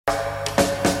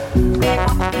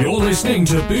You're listening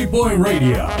to Boot Boy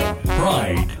Radio.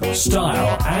 Pride,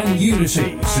 style, and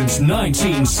unity since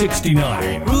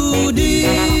 1969.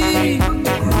 Rudy,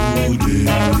 Rudy,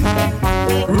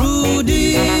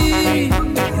 Rudy,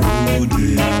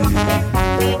 Rudy,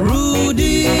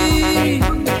 Rudy,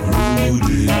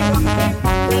 Rudy,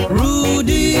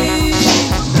 Rudy.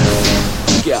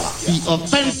 Yeah. The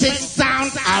offensive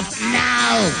sound of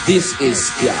now. This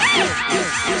is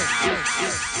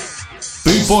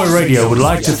Boot Boy Radio would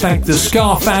like to thank the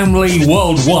Ska family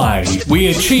worldwide. We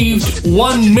achieved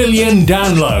 1 million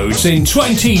downloads in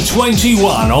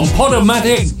 2021 on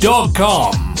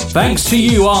Podomatic.com. Thanks to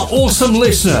you, our awesome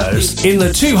listeners in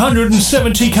the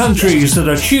 270 countries that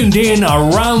are tuned in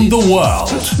around the world.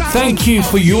 Thank you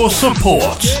for your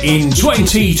support in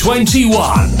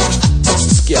 2021.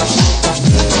 Ska.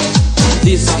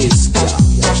 This is Ska.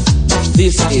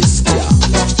 This is Ska.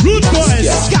 Boot Boy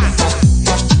Ska.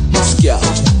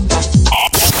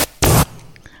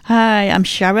 Hi, I'm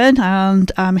Sharon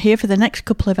and I'm here for the next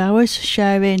couple of hours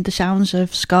sharing the sounds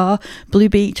of ska, blue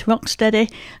beat, rocksteady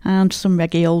and some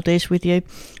reggae oldies with you.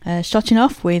 Starting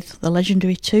off with the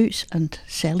legendary Toots and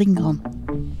Sailing On.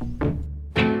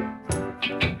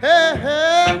 Hey,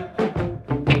 hey.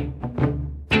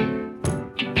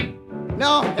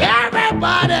 Now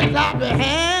everybody clap your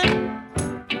hands.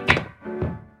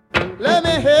 Let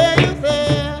me hear you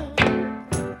say,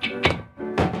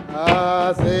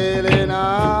 sailing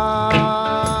on,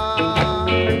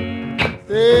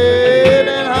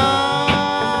 sailing on.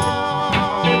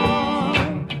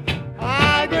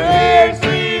 I can hear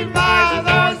sweet voices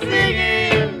are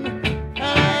singing,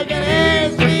 and I can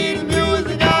hear sweet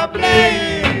music are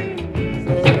playing.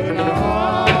 Sailing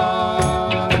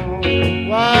on,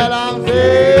 while I'm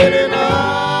sailing on.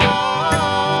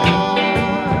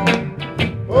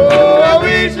 Oh, I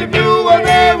wish if you were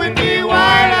there with me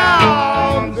while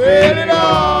I'm sailing on,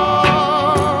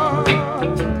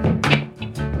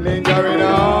 lingering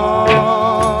on.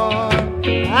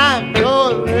 I'm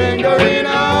just lingering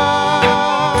on.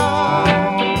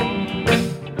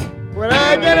 When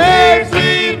I can hear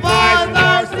sweet voices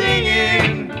are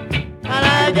singing, and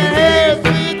I can hear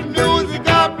sweet music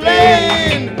are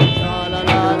playing. Sha la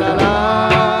la la la,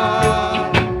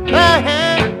 hey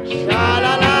hey, sha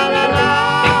la la la la,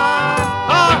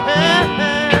 oh hey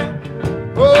hey.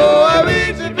 Oh, I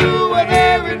wish if you were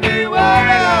there with me while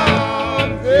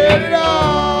I'm sailing on.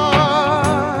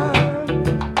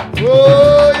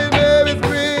 Oh, it may be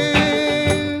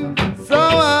spring,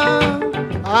 summer,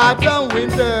 autumn,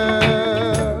 winter.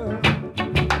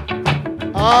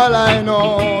 All I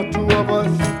know, two of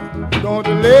us going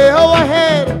to lay our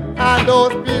head on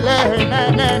those pillows.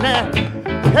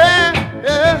 Hey,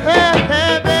 hey, hey,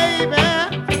 hey, baby.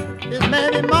 It may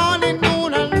be morning,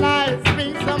 noon, and night,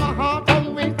 spring, summer,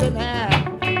 autumn, winter now.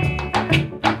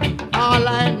 All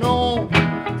I know,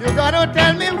 you gotta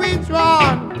tell me which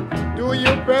one do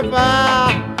you prefer?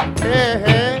 Hey,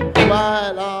 hey,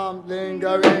 while I'm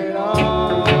lingering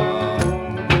on.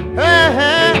 Hey,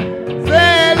 hey,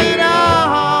 sailing on.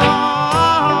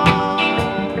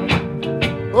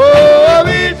 Oh, I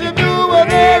wish if you were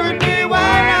there with me while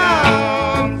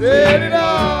I'm sailing on.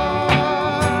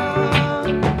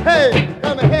 Hey,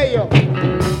 come and hear you.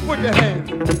 Put your hands.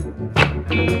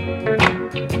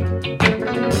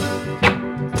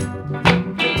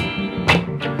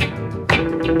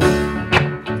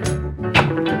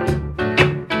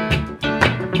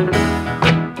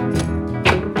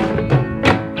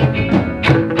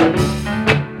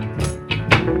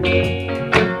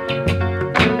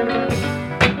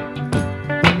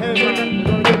 Hey, you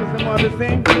gonna give me some more to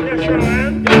sing? Yeah, sure,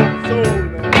 man. Soul,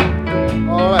 man.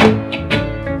 All right.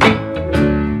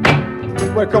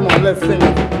 Well, come on, let's sing.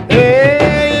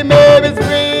 Hey, maybe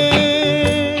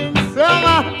spring,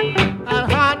 summer, and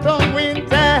autumn,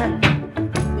 winter.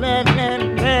 Nah, nah,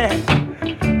 nah.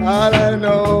 All I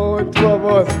know, two of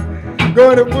us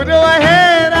gonna put our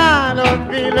head on those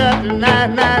pillows tonight,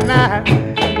 nah, nah.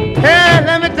 Hey,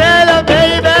 let me tell you,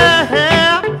 baby,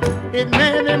 hey, it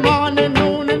may be morning,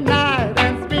 noon, and night,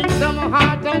 and spring, summer,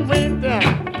 autumn, winter.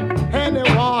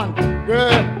 Anyone,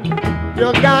 girl,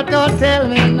 you got to tell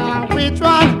me now which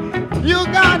one you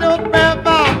got to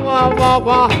prefer. Wah, wah,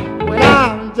 wah, when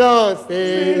I'm just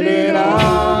sailing on.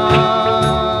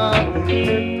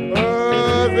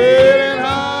 Oh, sailing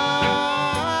on.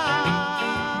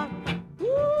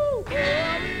 Woo.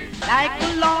 Like a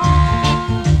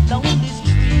long, lonely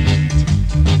street,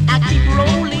 I keep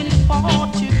rolling for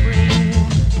to bring,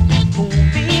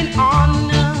 moving on,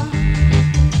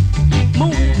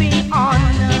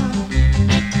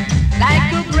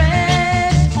 like a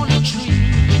breath on a tree.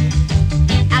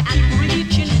 I keep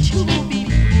reaching to be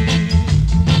free.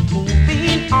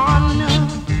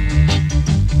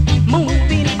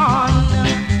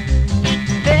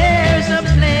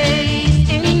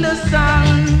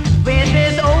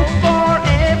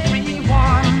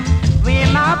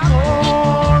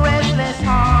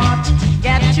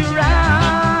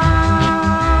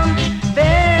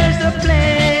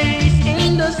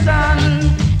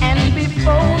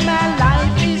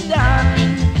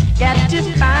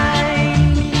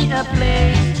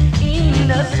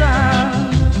 the sun.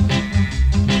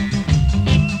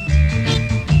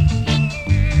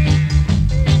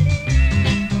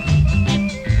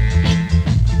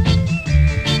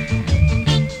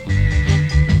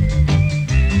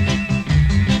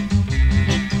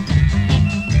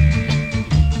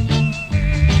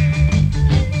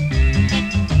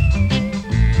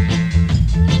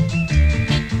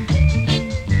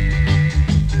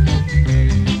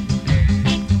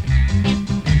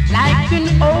 Like an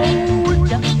old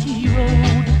dusty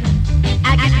road, I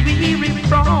get weary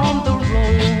from the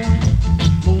road.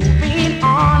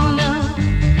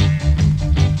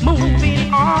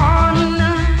 Moving on,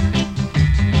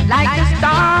 like the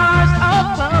stars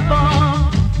up above.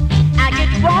 I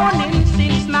get warning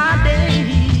since my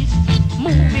days.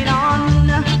 Moving on.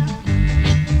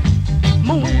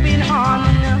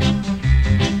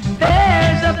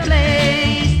 There's a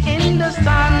place in the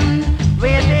sun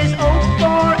where there's hope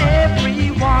for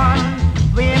everyone,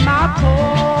 where my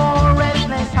poor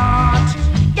restless heart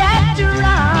get to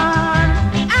run.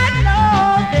 I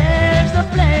know there's a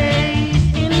place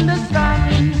in the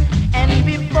sun, and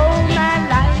before my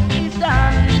life is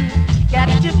done, got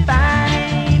to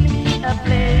find me a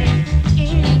place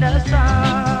in the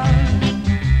sun.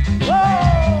 Whoa.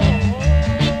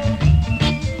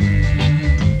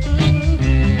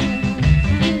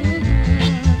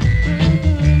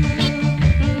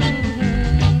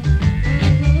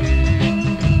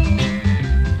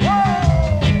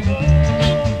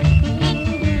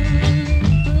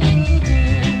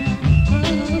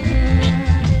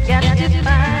 Got to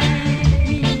find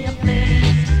me a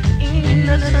place in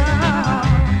the sun.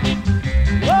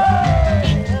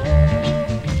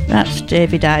 That's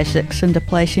David Isaacs and A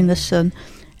Place in the Sun.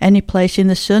 Any place in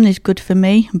the sun is good for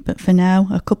me, but for now,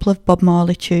 a couple of Bob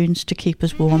Marley tunes to keep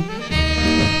us warm.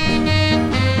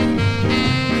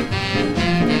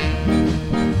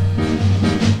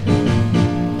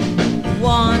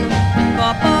 One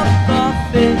cup of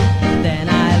coffee, then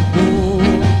I'll go.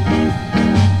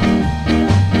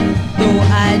 Though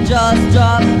I just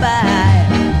dropped by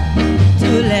to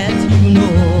let you know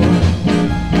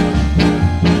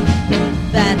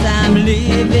that I'm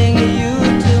leaving you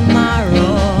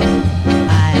tomorrow.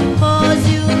 I cause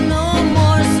you no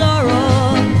more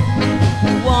sorrow.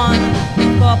 One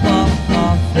cup of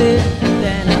coffee,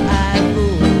 then I'll go.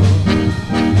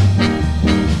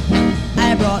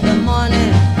 I brought the money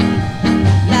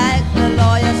like the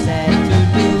lawyer said to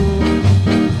do,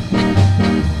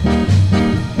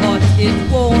 but it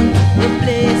won't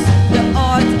replace the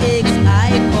heartaches I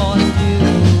caused you.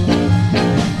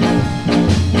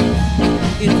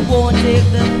 It won't take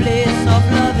the place of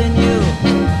loving you,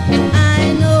 I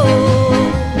know.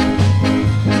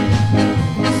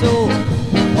 So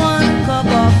one cup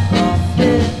of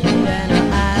coffee, then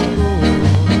I'll go.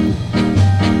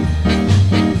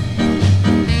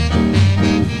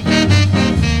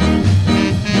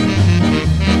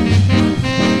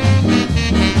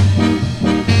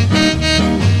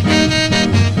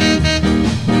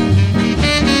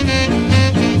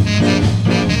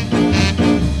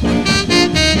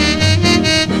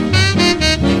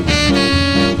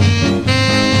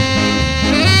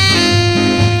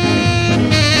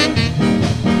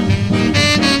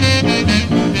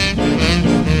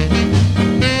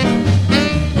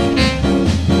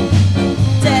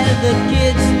 Tell the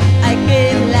kids I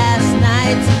came last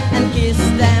night and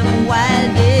kissed them while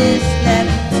they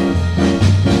slept.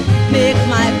 Make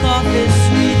my coffee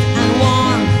sweet and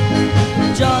warm,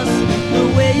 just the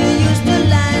way you used to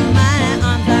line my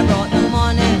arms. I brought the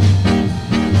money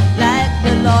like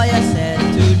the lawyer said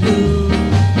to do,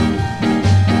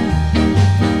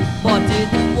 but it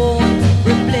won't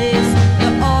replace the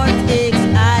heartaches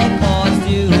I caused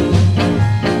you.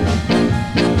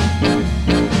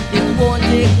 It won't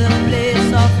take the place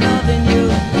of loving you,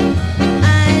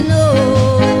 I know.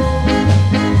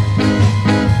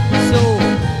 So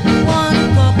one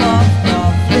cup of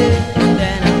coffee,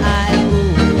 then I'll go.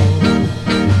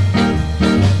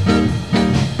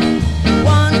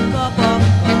 One cup of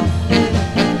coffee,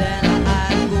 then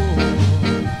I'll go.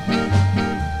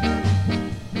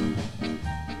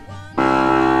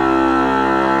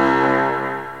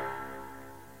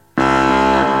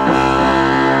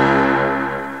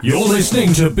 You're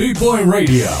listening to Boot Boy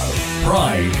Radio.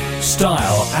 Pride,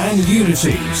 style, and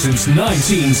unity since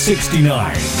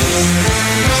 1969.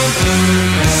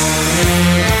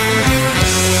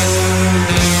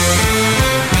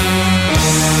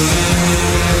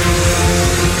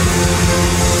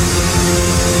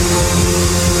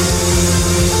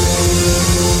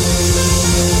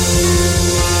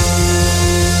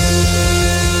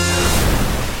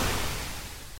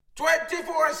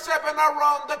 Seven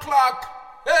around the clock.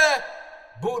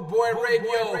 Boot Boy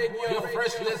Radio, your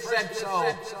freshly set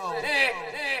song.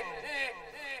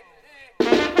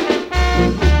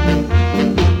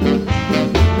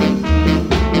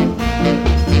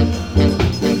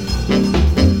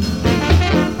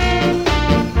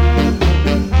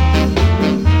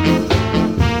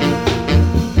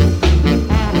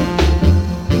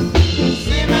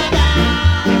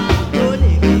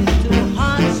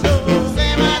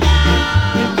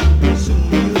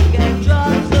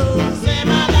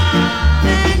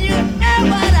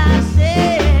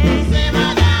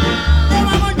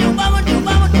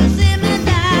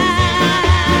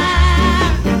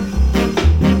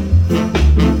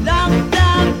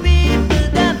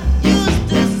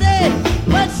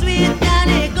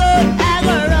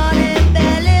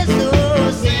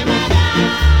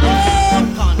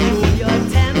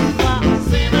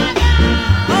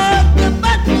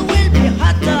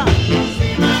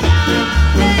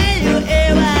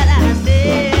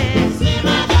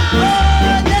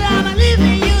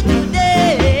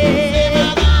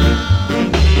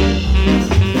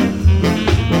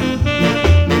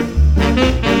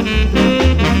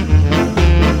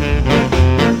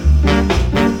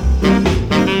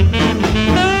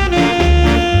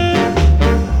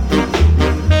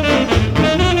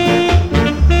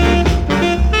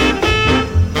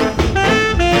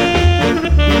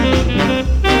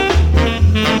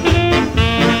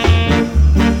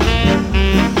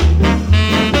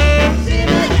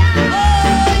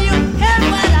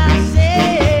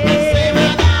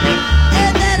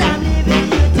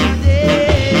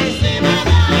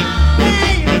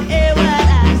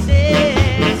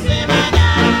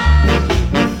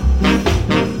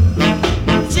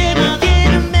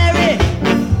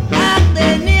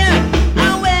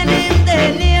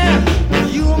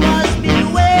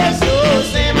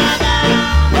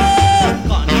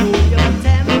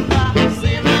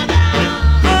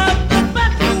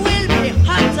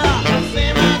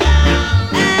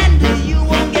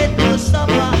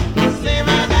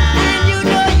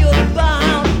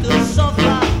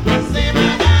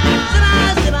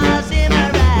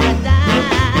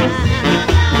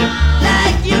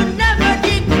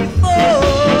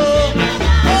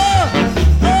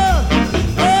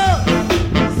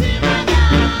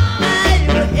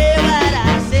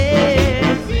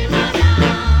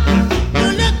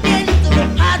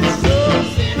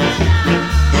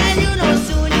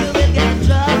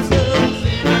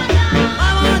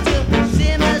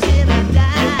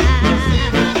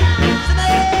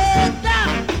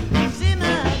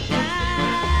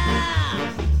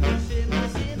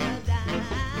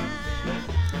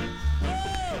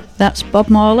 That's Bob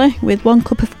Marley with One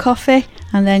Cup of Coffee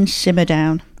and then Simmer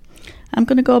Down. I'm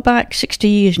going to go back 60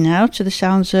 years now to the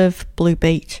sounds of Blue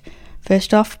Beat.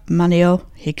 First off, Manny O,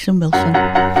 Higgs and Wilson.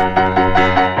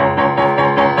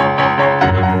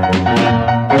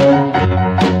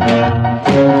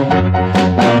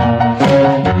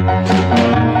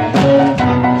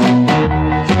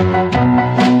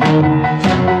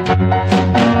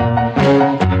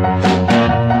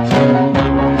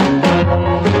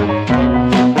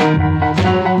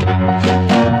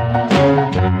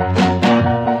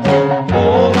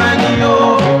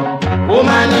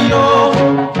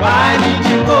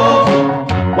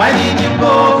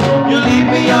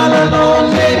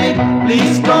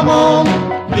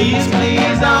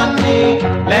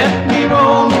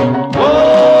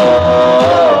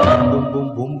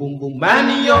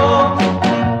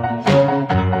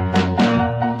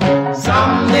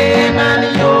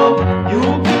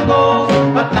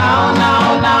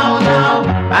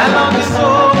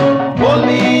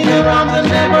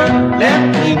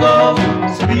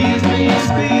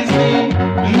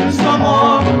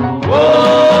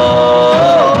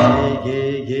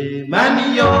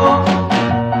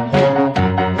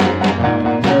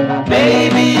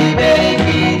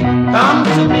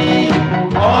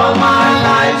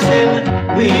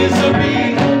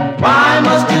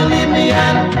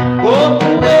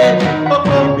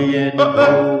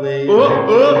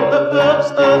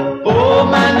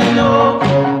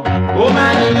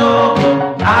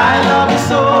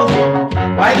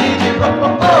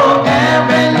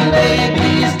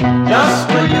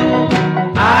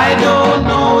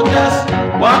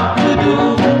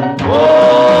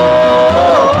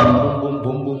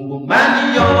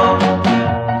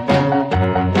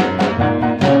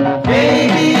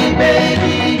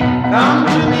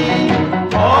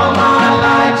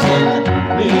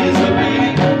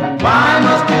 Why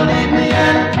must you leave me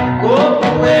and go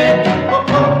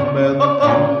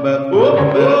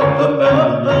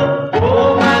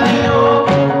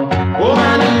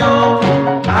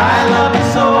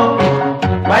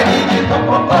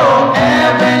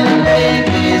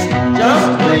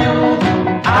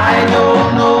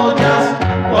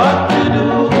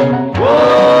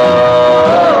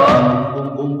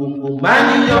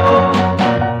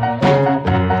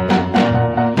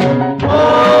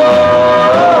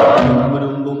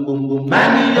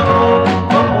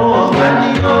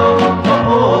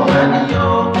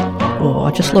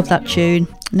Just love that tune.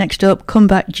 Next up, Come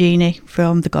Back Genie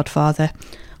from The Godfather.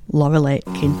 Laurel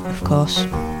Aitken, of course.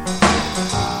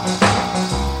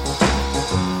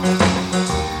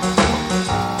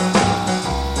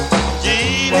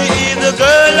 Jeannie is the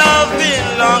girl I've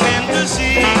been longing to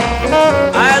see.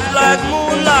 Eyes like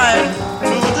moonlight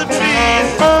through the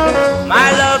trees.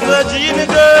 My love for Jeannie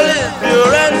girl is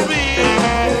pure and free.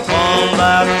 Come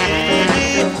back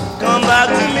Jeannie, come back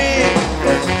to me.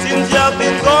 Since you've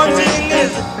been gone, things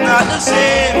is not the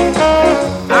same.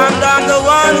 And I'm the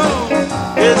one who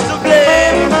is to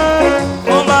blame.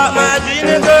 Come back my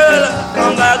Jeannie girl,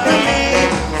 come back to me.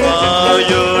 For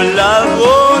your love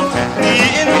won't be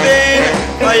in vain.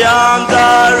 My arms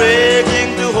are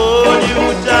aching to hold you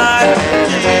tight.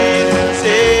 Jesus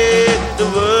said the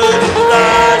word is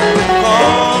right.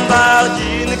 Come back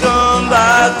Jeannie, come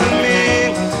back to me.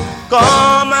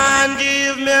 Come and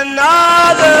give me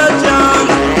another chance.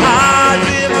 I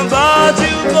dream about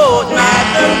you both night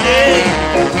and day.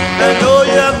 I know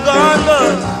you've gone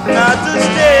but not to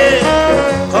stay.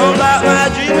 Come back my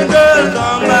dreamy girl,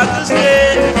 come back to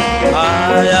stay. I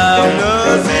have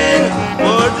nothing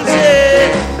more to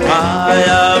say. I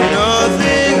have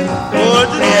nothing more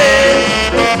to say.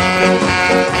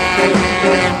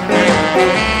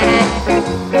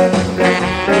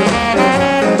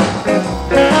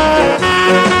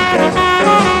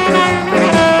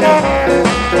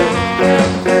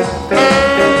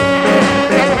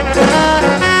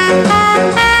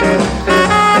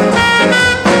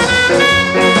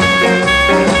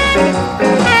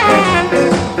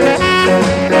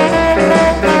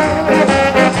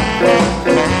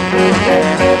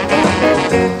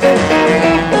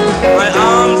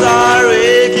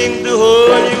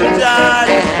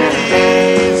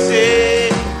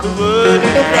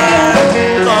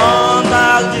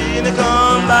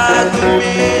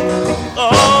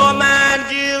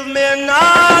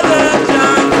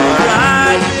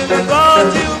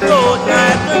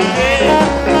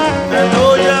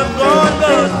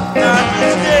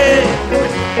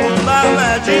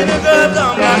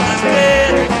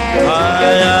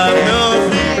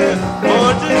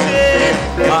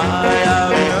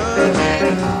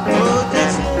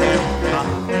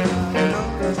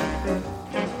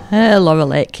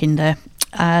 Laurel Aitken there.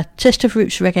 Taste of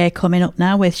Roots Reggae coming up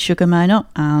now with Sugar Minott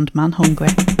and Man Hungry.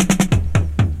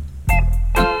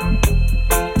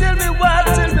 Tell me why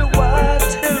can't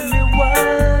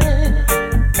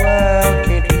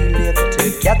we live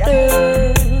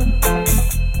together?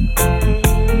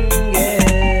 Yes.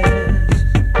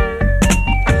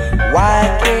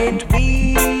 Why can't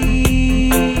we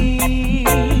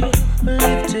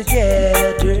live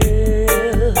together?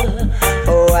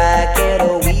 Why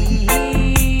can't we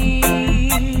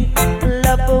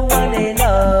love one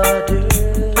another?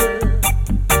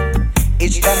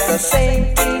 It's just the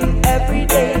same thing every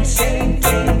day, same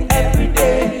thing every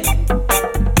day.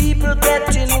 People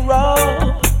getting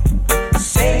robbed,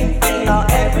 same thing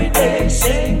every day,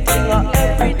 same thing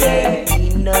every day.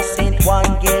 Innocent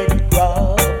one get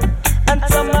robbed, and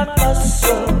some are cuss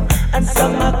so, and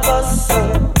some are cuss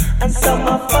so, and some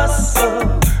are fuss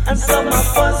so, and some are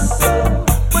fuss so.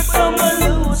 But some are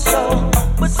lose so,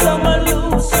 but some are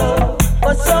lose so,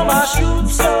 but some are shoot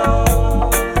so.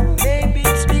 Maybe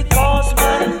it's because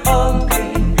man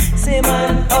hungry, say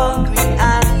man hungry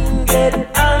and get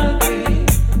angry,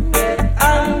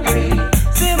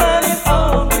 say man is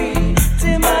hungry,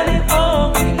 say man is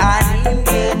hungry and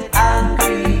get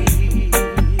angry.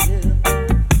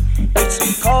 It's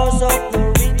because of the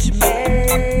rich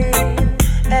man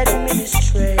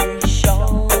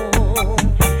administration.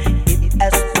 It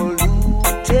has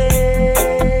polluted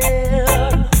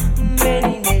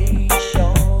many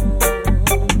nations.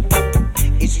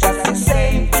 It's just the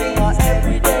same thing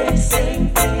every day, same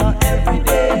thing every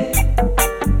day.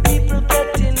 People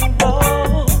getting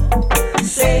robbed,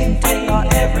 same thing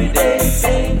every day,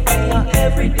 same thing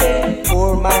every day.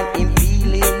 Poor man in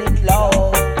feeling it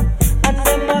low, and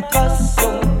them a cuss so,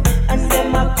 and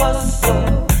them a cuss so,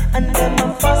 and them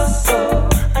a fuss so,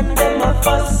 and them a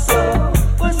fuss so.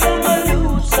 But some a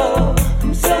lose so,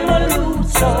 some a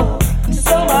lose so,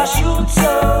 some a shoot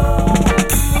so.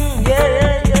 Yeah,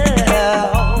 yeah.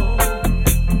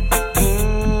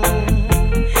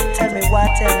 Tell me why,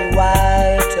 tell me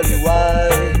why, tell me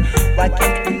why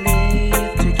can't we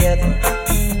live together?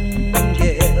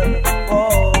 Yeah,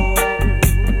 oh.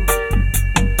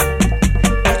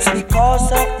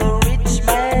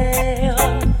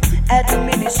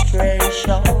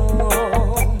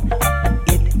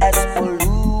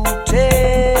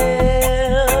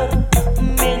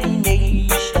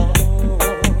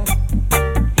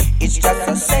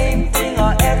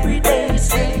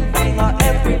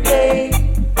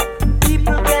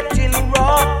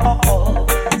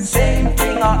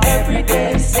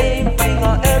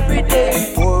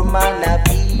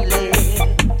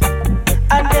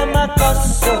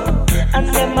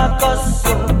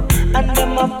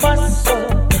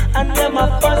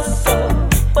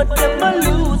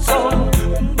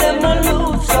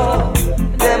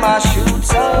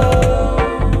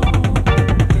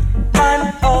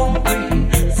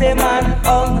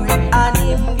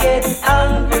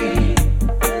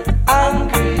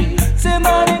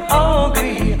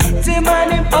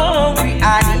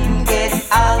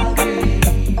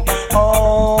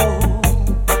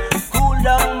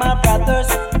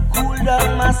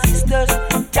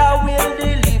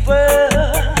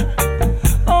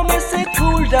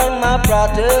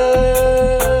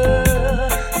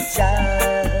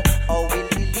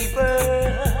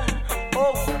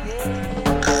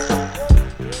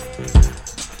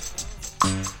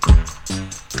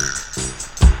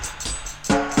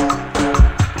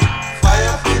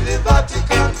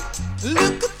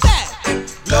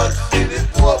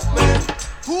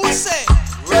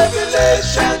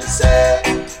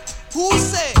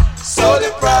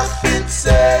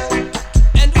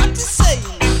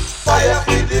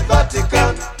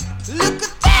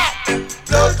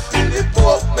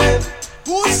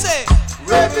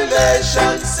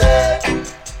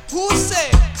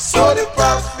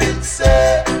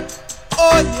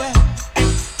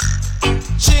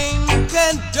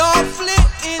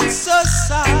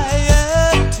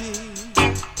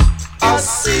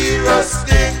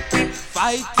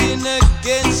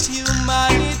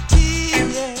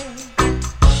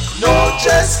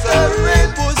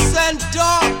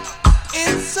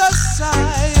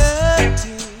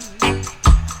 society.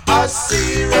 A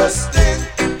serious thing.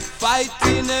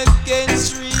 Fighting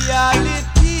against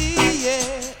reality,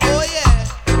 yeah. Oh yeah.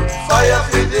 Fire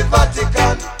for the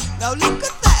Vatican. Now look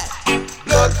at that.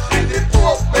 Blood for the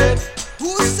Pope man.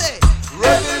 Who say?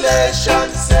 Revelation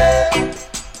say.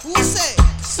 Who say?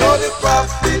 So the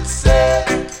prophet say.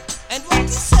 And what he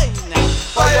say now?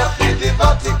 Fire for the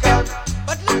Vatican.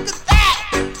 But look at that.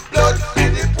 Blood for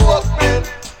the Pope man.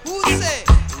 Who say?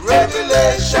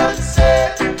 Revelation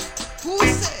say. Who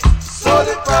say? So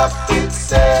the prophet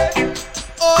say.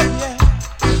 Oh yeah.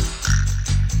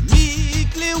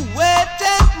 Meekly wait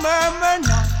and murmur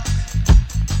not.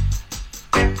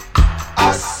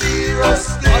 A serious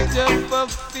thing. Butter for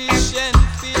fish and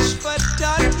fish for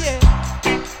tot, yeah.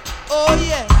 Oh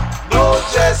yeah. No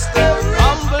jestering.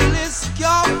 Humble is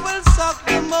careful, suck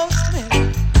the most milk.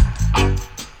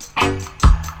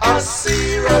 A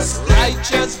serious thing.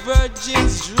 Righteous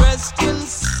virgins dressed in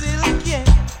silk, yeah.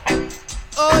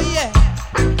 Oh yeah.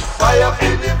 Fire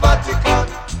for the Vatican.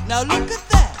 Now look at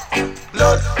that.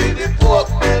 Blood for the Pope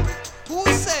man. Who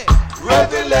say?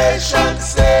 Revelation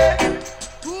say.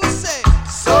 Who say?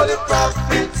 So the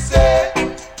prophet say.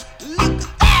 Look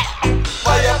at that.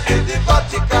 Fire for the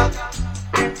Vatican.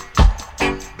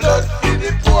 Blood for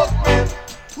the Pope man.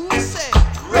 Who say?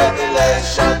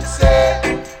 Revelation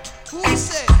say. Who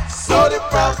say? So the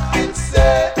prophet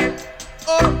say.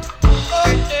 Oh, oh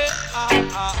yeah,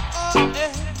 oh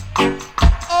yeah.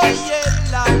 Oh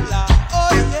yeah, la la,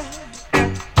 oh yeah.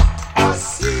 A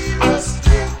serious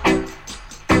thing.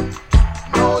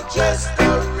 No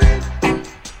jestering.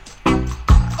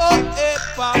 Oh yeah,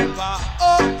 papa,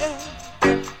 oh yeah.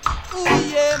 Ooh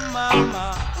yeah, mama,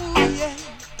 ooh yeah.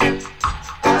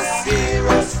 A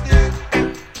serious thing.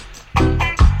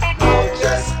 No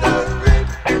jestering.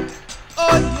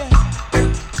 Oh yeah.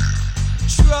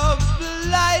 Trouble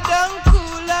lie down,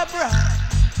 cooler bright.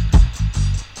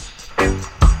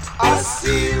 A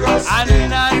serious And thing.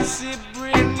 Nancy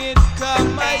bring it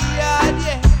come my yard,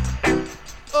 yeah.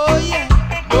 Oh yeah.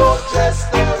 No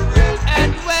jestering.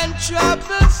 And when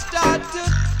trouble start to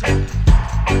take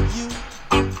you,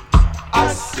 A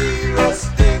serious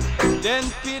thing. then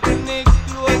picnic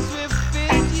close will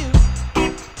fit you.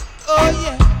 Oh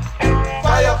yeah.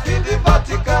 Fire for the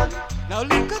Vatican. Now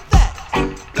look at that.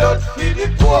 Blood for the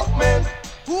Pope man.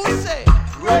 Who say?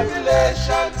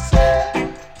 Revelation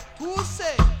say. Who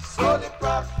say? So the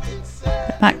prophet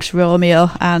say. Max Romeo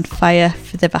and Fire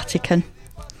for the Vatican.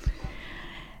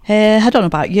 I don't know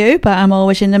about you, but I'm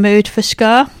always in the mood for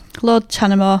ska. Lord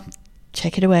Tanamore,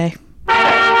 take it away.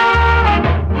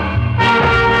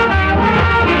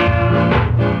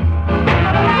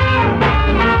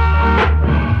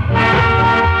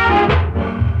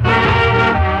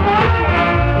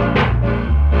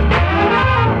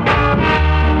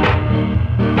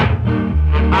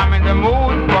 I'm in the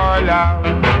mood for love,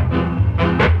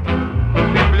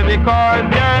 simply because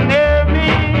you're near me.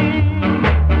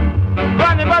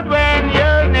 Funny, but when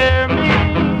you're near me,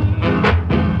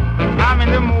 I'm in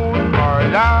the mood for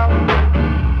love.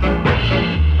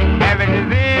 Heaven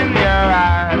is in your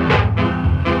eyes,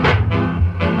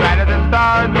 bright as the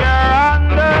stars you're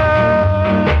under.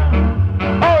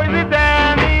 Oh, is it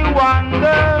any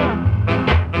wonder?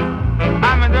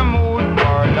 I'm in the mood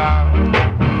for love.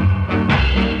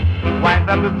 Why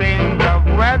stop to think of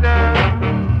weather?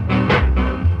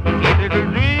 Each little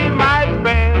dream I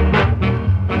spend,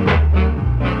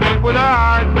 we put our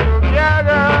hearts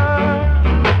together.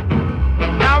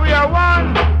 Now we are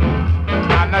one.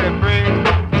 I'm not afraid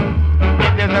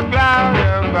if there's a cloud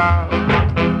above.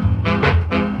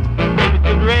 If it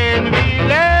should rain, we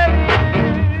let it.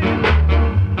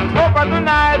 Hope for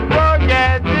tonight,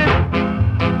 forget it.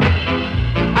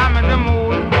 I'm in the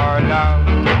mood for love.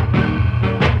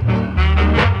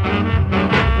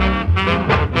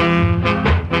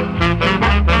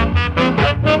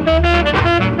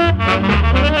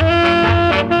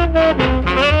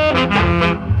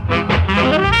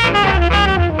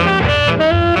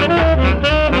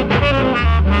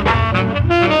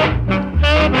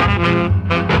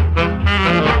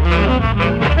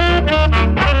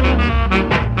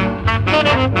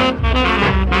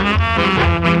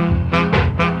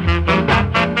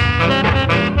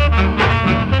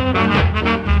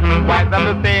 Why stop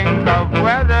to think of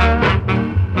weather?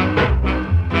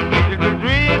 Each little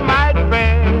dream might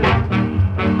fail.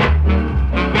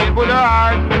 We put our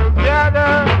hearts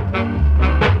together.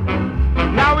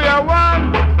 Now we are one.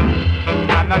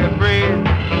 I'm not afraid.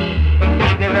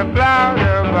 There's a cloud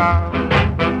above.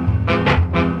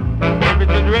 If it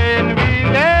should rain, we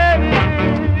let it.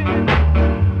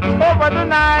 Over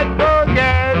tonight,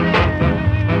 forget it.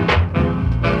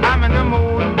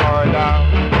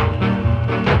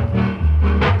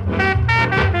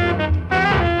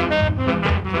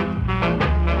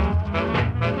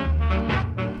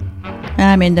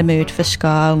 I'm in the mood for ska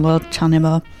and Lord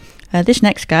Tanimo. This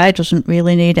next guy doesn't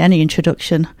really need any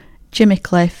introduction. Jimmy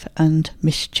Cliff and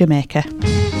Miss Jamaica.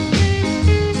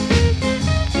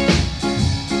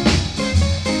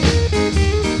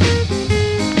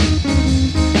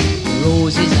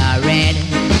 Roses are red,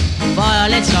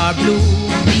 violets are blue.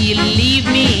 Believe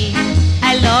me,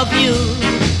 I love you.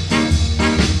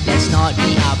 Let's not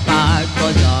be apart,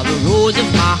 'cause you're the rose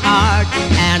of my heart,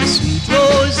 and a sweet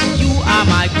rose, you are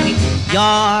my queen.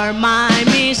 You're my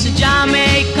Miss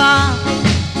Jamaica,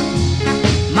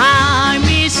 my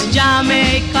Miss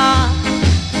Jamaica.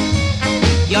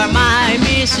 You're my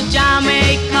Miss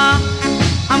Jamaica,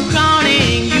 I'm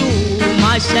crowning you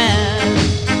myself.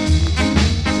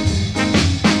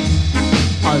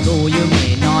 Although you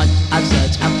may not have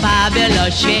such a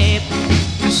fabulous shape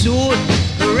to suit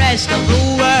the rest of the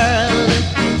world,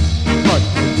 but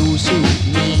you do suit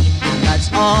me, and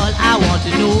that's all I want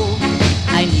to know.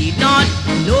 I need not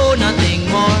know nothing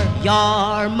more.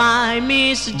 You're my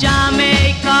Miss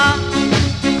Jamaica,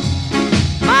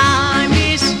 my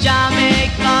Miss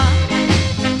Jamaica.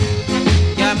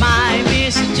 You're my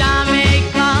Miss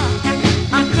Jamaica,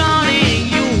 I'm crowning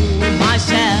you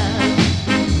myself.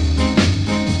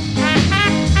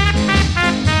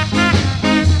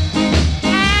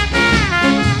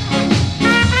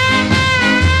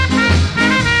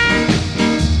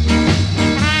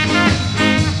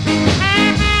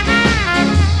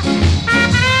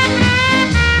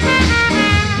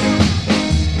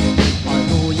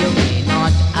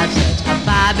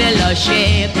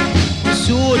 Shape to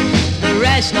suit the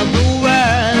rest of the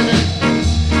world,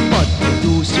 but you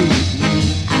do suit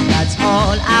me, and that's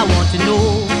all I want to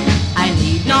know. I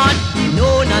need not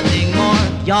know nothing more.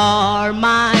 You're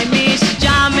my Miss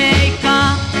Jamaica,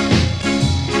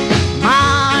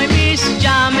 my Miss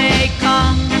Jamaica.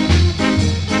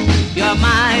 You're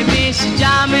my Miss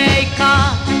Jamaica,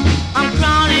 I'm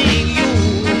crowning you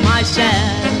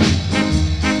myself,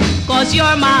 'cause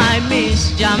you're my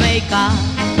Miss Jamaica,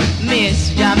 Miss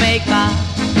Jamaica,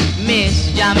 Miss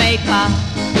Jamaica.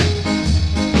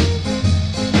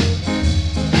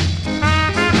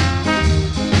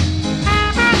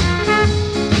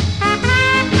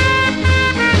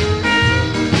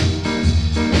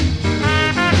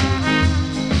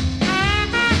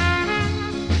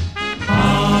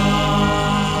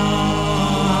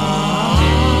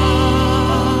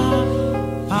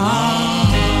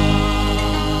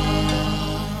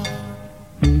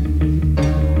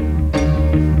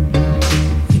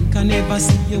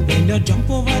 See you when you jump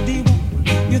over the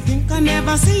wall. You think I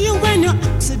never see you when you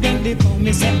accidentally fall.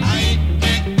 Me say I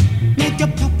make your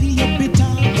puppy your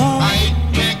bitter gall.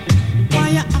 Why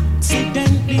you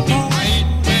accidentally fall?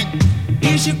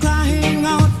 Is she crying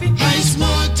out for ice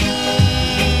water?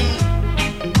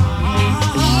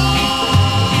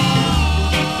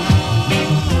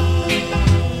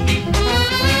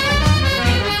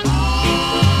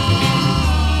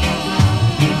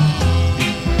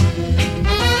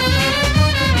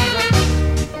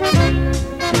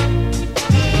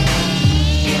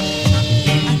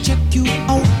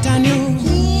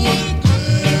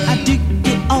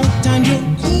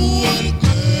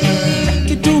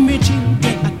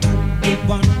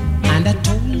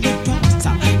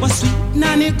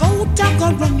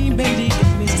 Running belly,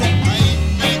 me say,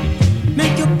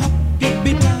 make you pop your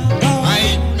bitter gall.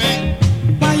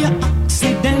 Why you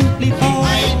accidentally fall?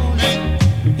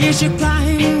 Is she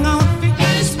crying out for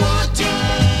ice water?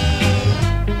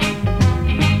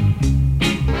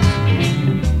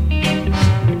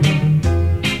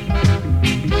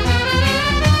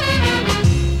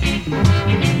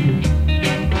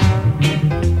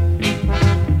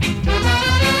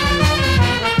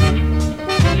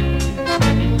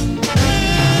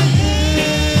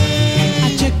 I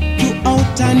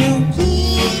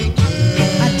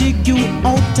dig you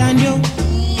out and you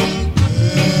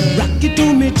rock it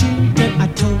to me children. I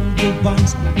told you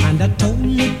once and I told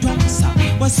you twice.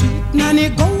 Was sweet nanny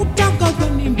go down, go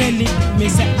running belly. Me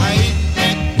say I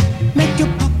make your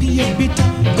puppy a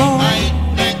bitter gall.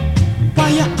 Why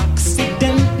you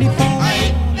accidentally fall?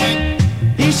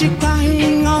 Is she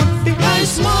crying out the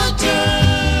ice water?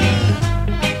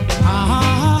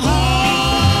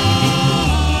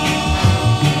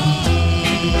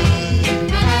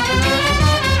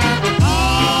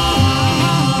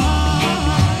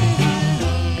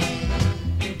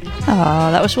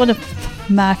 Oh, that was one of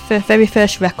my very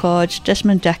first records,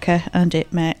 Desmond Dekker and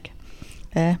It Mek.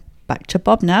 Back to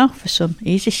Bob now for some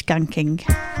easy skanking.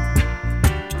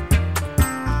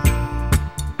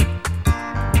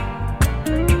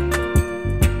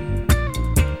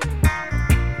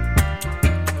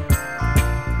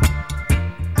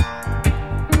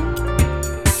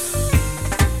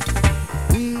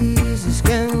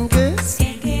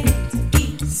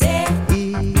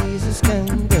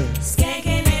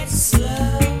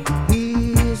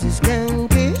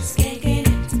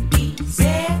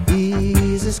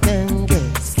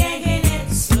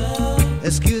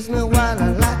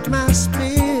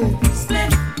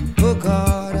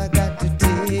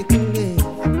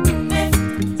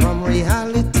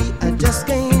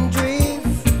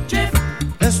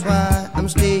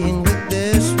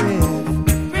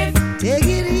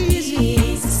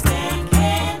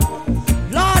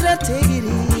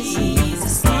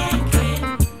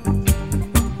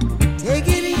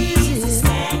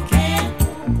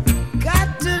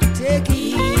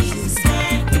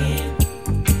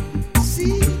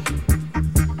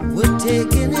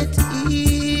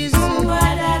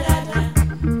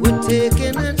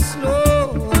 taking it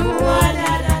slow,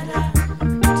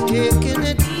 taking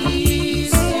it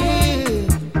easy.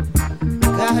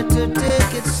 Got to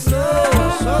take it slow,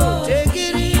 so take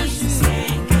it easy.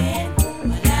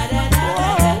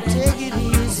 Oh, take it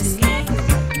easy.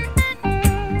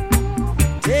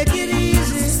 Take it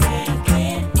easy.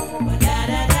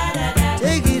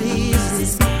 Take it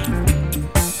easy.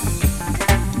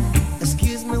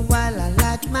 Excuse me while I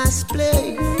light my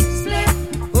spliff.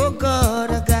 Oh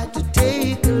God, I got to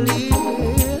take a leave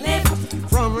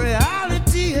from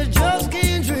reality. I just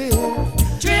can't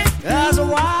drift as a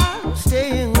while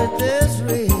staying with this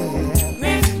riff.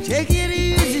 Take it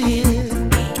easy.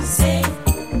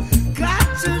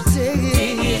 Got to take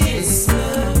it easy.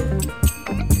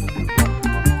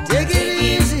 Take it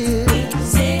easy.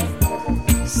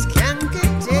 Skank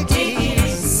it, take it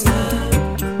easy.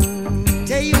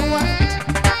 Tell you what,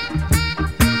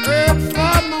 herb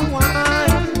for my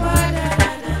wine,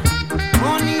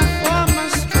 money for my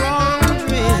strong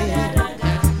drink.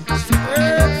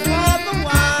 Herb for the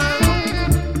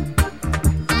wine,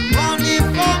 money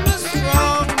for my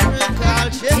strong drink. I'll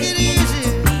take it easy.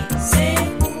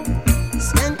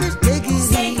 Skank it, take it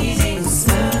easy.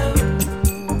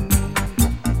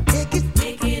 Take it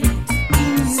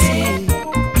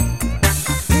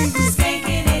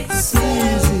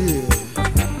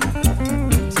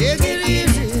easy. Take it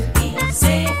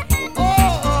easy.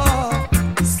 Oh,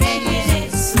 take it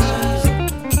easy.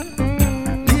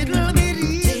 Little bit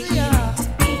easier.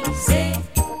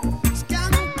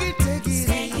 Skank it,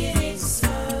 take it easy.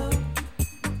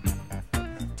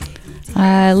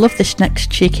 I love this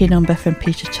next cheeky number from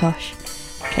Peter Tosh,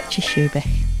 Catchy Shuby.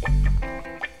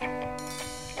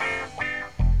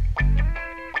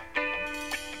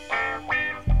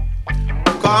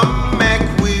 Come make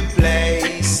we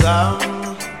play some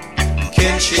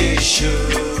catchy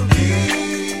shuby.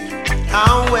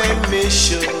 And when me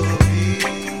shuby,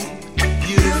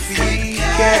 you feel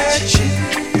catchy.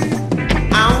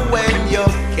 And when you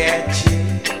catch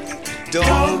it,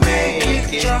 don't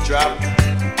make it drop.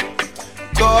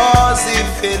 Cause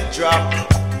if it drop,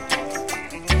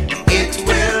 it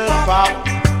will pop.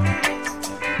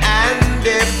 And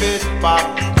if it pop,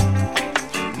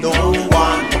 no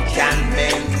one can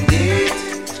mend it.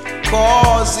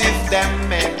 Cause if them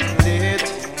mend it,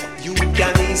 you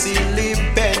can easily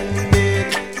bend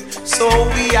it. So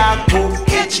we are go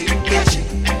catch it,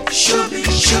 should be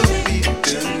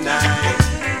tonight.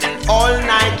 All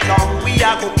night long we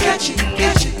are go catch it,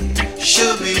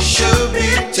 should be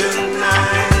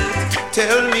tonight.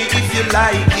 Tell me if you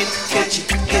like it, catch it,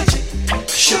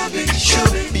 should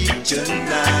be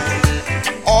tonight.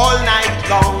 All night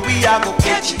long we are go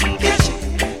catch it,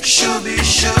 should be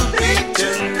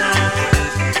tonight.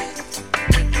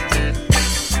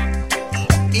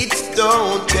 It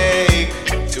don't take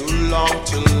too long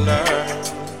to learn.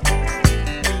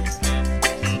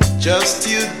 Just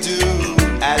you do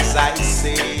as I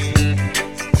say.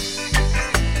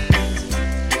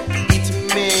 It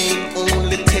may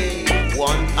only take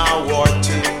 1 hour or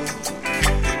 2,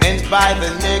 and by the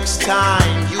next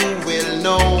time you will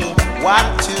know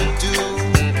what to do.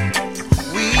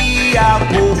 We are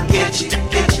go catch it,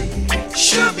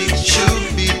 should be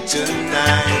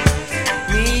tonight.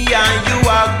 Me and you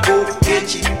are go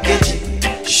catch it,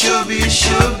 should be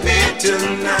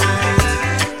tonight.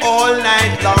 All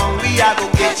night long we are go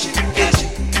catch it,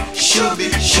 should be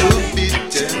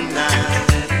tonight.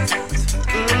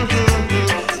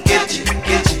 Catch it,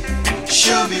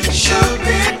 should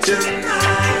be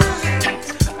tonight.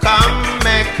 Come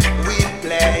make we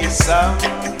play some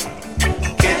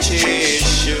catch it,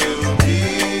 should be.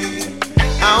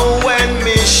 And when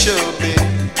me should be,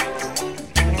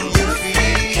 you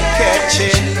feel catch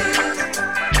it.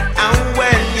 And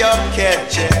when you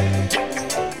catch it,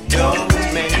 don't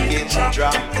make it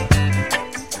drop.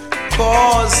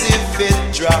 Cause if it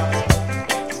drop,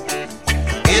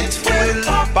 it will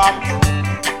pop.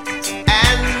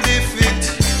 And if it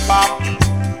pop,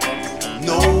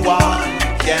 no one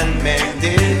can mend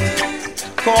it.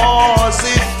 Cause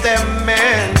if they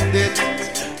mend it,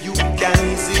 you can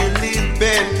easily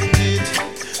bend it.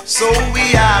 So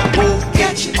we are go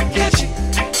catch it,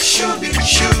 should be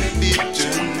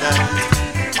tonight.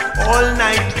 All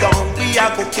night long we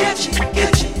are go catch it,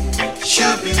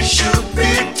 should be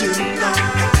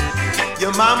tonight.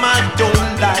 Your mama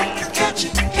don't like to catch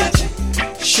it,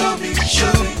 should be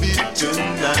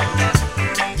tonight.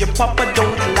 Your papa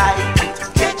don't like it,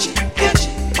 catch it,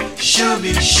 should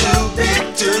be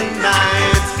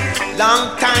tonight. Long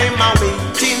time I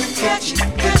waiting, catch it,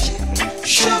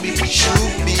 should be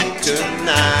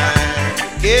tonight.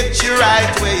 Get you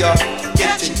right where you're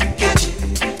catch it,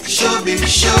 shooby,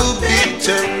 shooby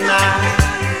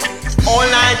tonight. All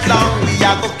night long we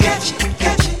are go catch it,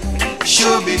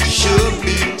 shooby,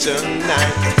 shooby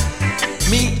tonight.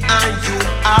 Me and you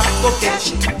are go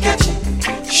catch it,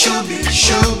 shooby,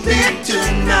 shooby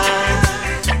tonight.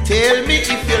 Tell me if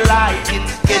you like it,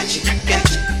 catch it,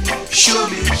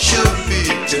 shooby, shooby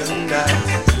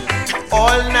tonight.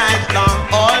 All night long,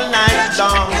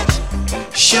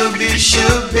 shooby,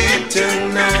 shooby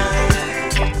tonight.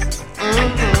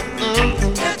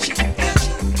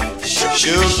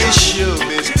 Shooby,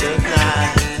 shooby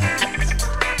tonight.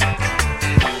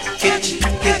 Catch it,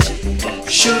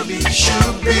 shooby,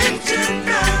 shooby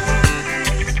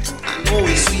tonight. I know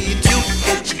it's sweet, you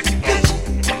catch it,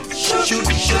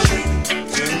 shooby, shooby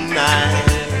tonight.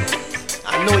 I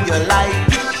know you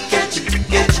like it, catch it,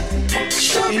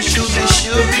 shooby,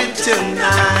 shooby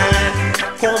tonight.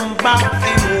 Come back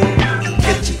the moon,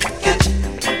 catch it,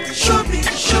 shooby,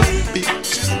 shooby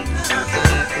tonight.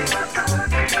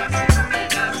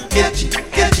 Catch it,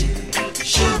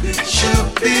 shooby,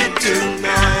 shooby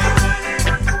tonight.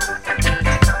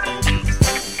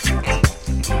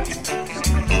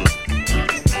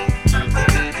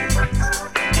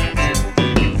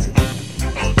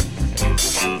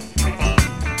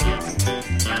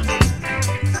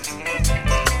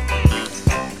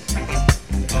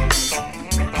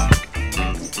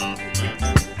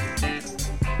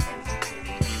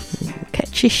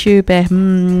 Shuby.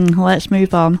 Let's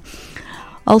move on.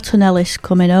 Alton Ellis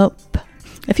coming up.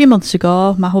 A few months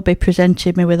ago, my hubby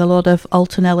presented me with a lot of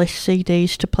Alton Ellis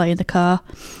CDs to play in the car.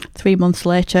 3 months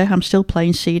later, I'm still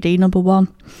playing CD number 1.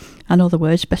 I know the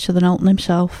words better than Alton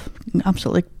himself.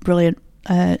 Absolutely brilliant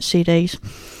CDs.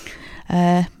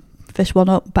 First one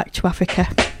up, Back to Africa.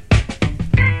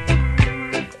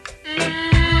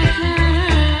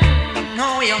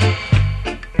 Oh, yeah.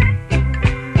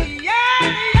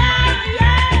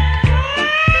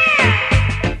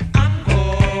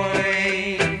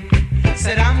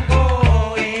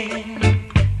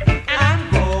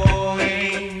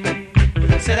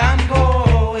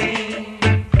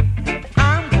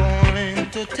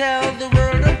 Tell the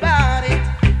world about it,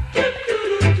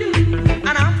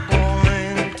 and I'm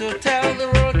going to tell the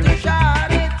world to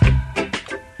shout it.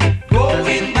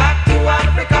 Going back to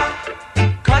Africa,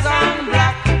 'cause I'm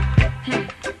black.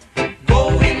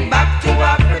 Going back to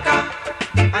Africa,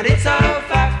 and it's a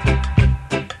fact.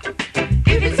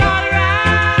 If it's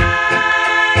alright,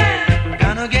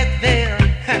 gonna get there.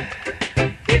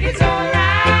 If it's alright,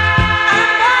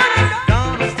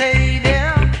 gonna stay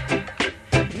there.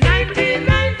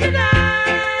 1999,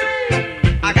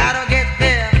 I gotta get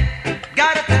there.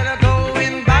 Gotta tell her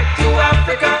going back to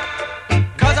Africa,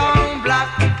 'cause I'm black.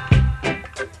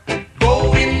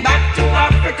 Going back to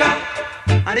Africa,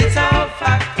 and it's a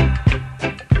fact.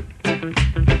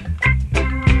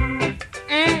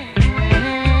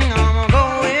 I'm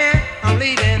going, I'm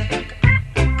leaving.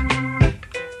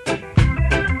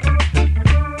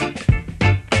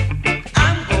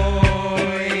 I'm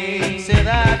going, say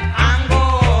that I'm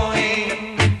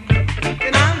going,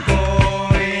 and I'm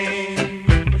going,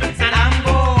 and I'm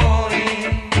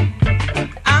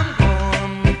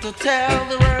going to tell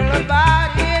the world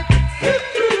about it,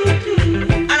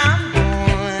 and I'm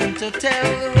going to tell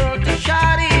the world to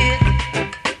shout it.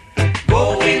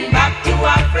 Going back to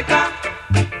Africa,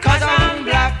 'cause I'm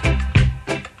black.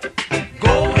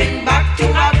 Going back to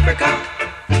Africa,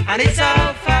 and it's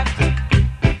a fact.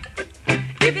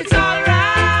 If it's alright,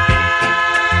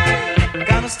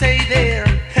 gonna stay there.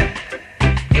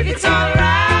 If it's alright,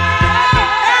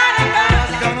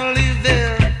 gonna live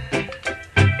there.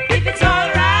 If it's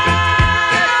alright,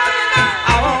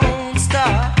 I won't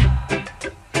stop.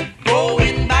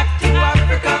 Going back to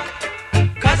Africa,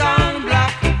 'cause I'm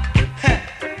black.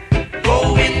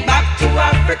 Going back to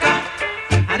Africa,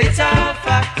 and it's a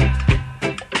fact.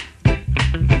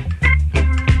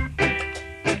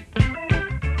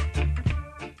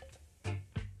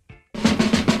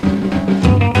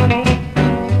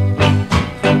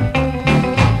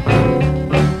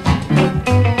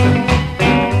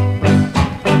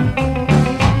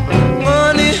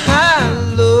 Money high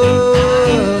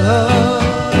love,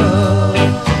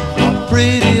 a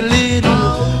pretty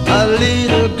a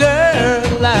little girl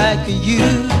like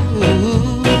you.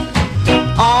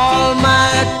 All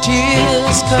my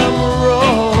tears come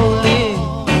rolling,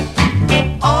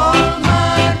 all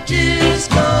my tears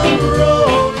come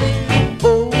rolling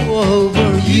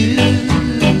over you.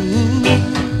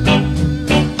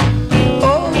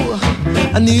 Oh,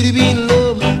 I need to be in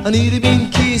love, I need to be in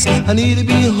kiss, I need to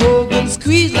be hugged and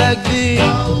squeezed like this.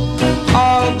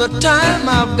 All the time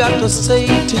I've got to say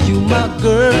to you, my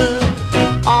girl,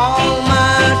 all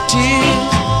my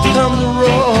tears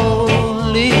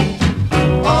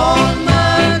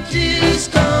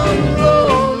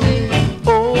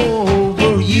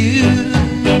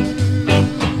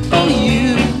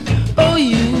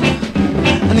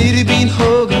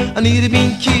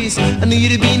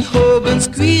been hug and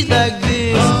squeeze like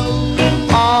this.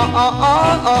 Oh,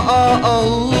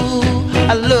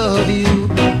 I love you.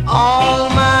 All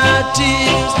my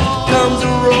tears comes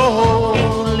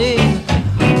rolling.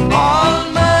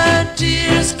 All my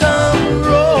tears come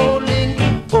rolling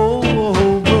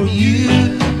over you.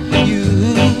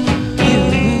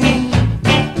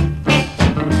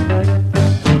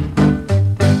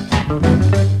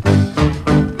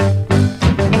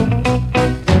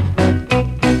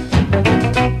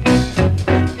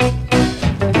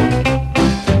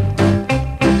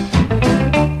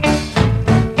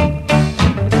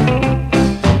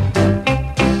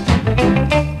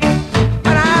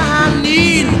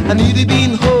 I need to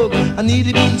be hug, I need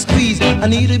to be squeeze, I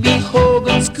need to be hug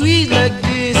and squeeze like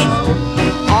this.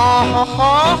 All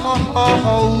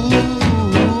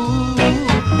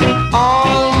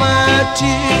my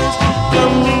tears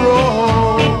come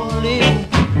rolling.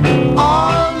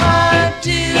 All my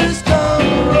tears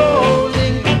come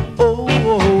rolling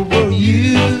over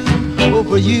you,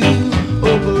 over you,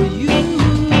 over you.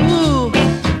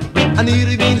 I need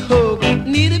to be hug,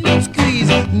 need to be squeeze,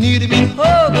 need to be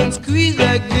hug and squeeze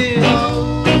like this.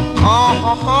 All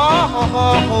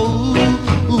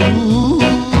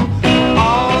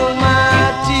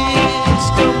my tears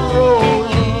come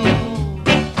rolling.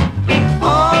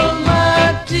 All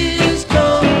my tears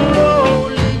come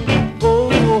rolling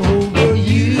over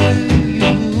you.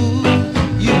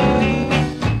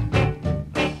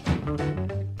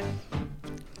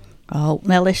 Oh,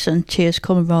 now listen, Tears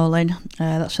Come Rolling.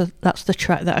 That's the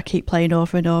track that I keep playing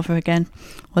over and over again.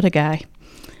 What a guy.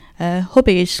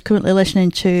 Hubby is currently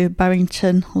listening to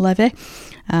Barrington Levy,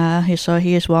 so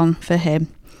here's one for him,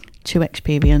 Too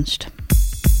Experienced.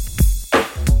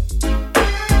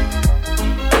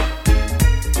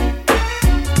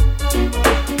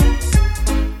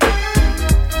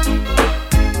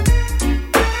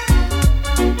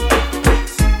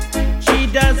 She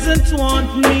doesn't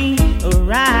want me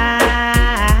around.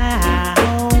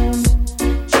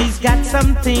 She's got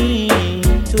something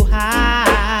to hide.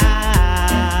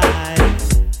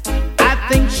 I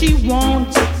think she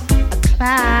wants a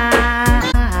clown,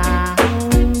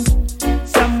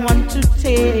 someone to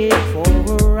take for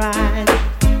a ride.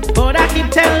 But I keep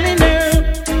telling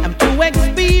her I'm too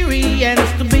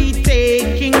experienced to be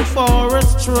taking for a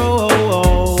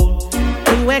stroll.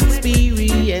 Too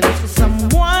experienced for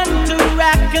someone to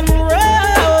rock and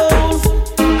roll.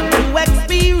 I'm too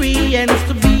experienced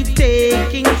to be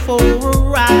taking for a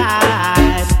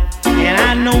ride. And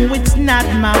I know it's not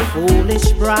my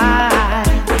foolish bride.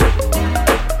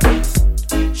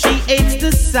 She hates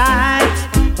the sight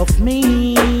of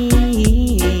me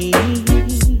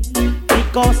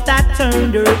because I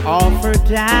turned her off or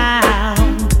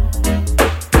down.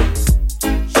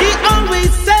 She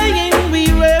always saying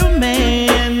we were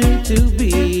meant to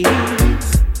be.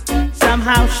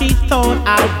 Somehow she thought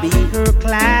I'd be her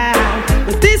clown.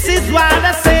 But this is what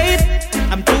I said,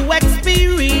 I'm too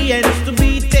experienced to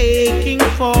be taking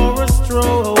for a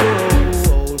stroll.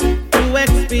 Too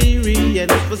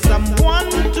experienced for someone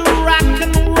to rock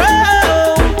and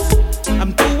roll.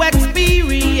 I'm too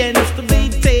experienced to be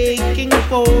taking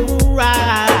for a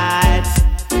ride.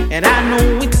 And I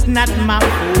know it's not my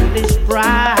foolish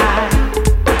pride.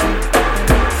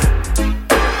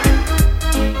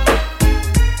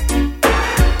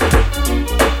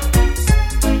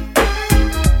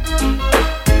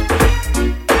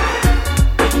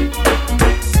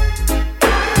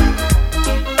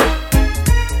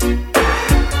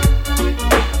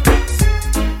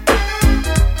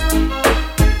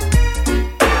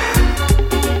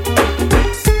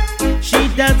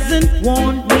 Doesn't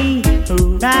want me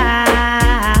around.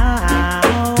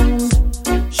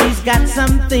 She's got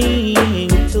something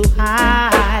to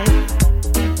hide.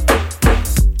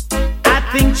 I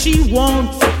think she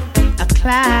wants a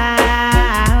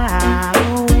clown,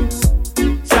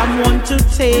 someone to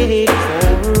take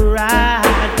for a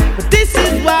ride. But this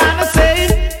is what I say,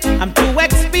 I'm too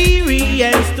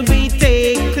experienced to be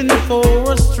taken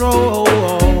for a stroll.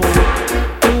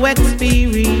 Too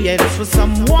experienced for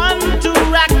someone to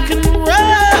rock and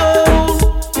roll.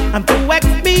 I'm too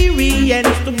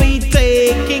experienced to be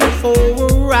taking for a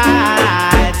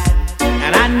ride.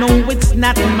 And I know it's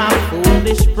not my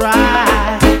foolish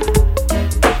pride.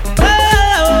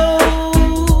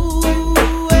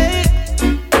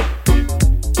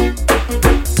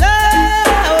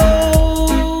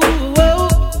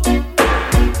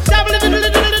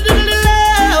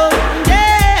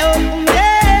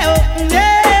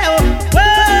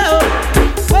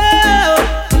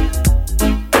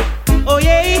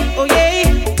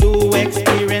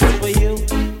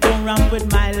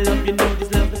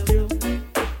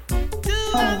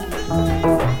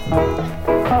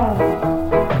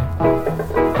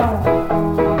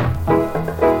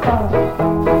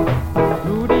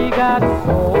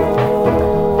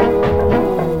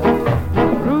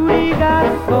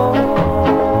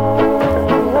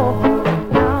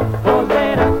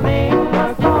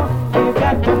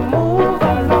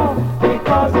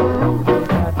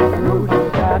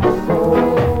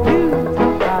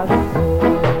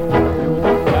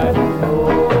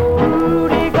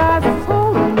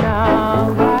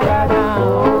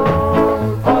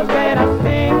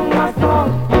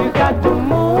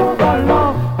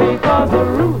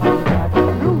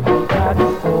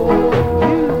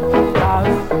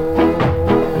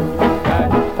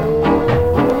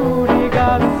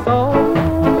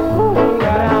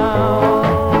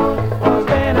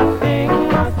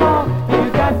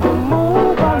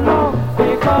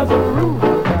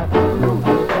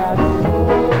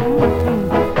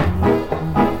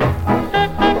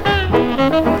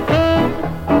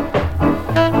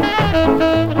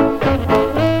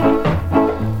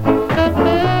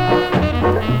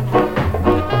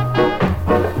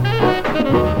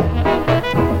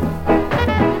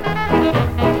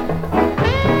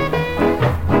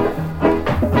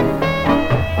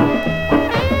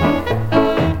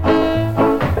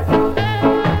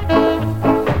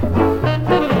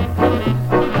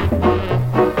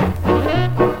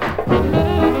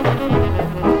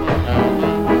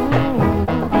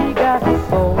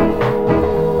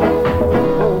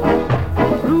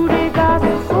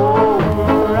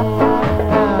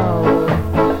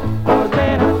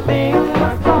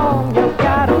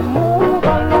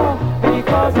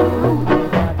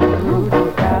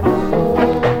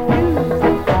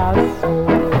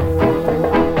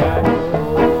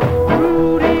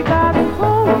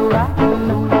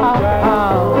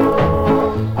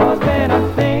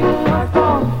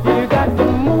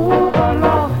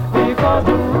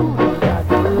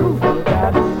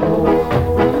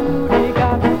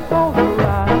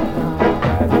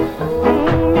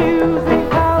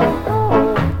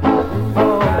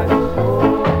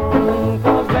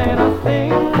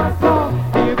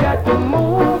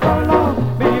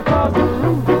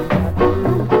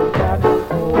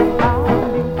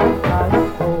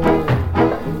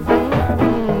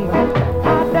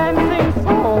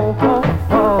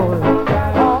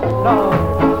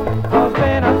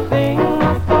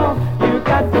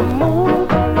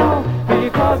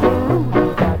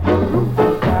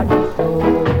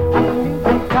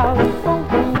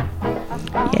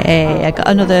 I got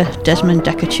another Desmond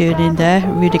Dekker tune in there,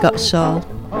 Really Got Soul.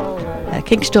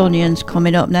 Kingstonians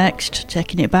coming up next,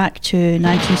 taking it back to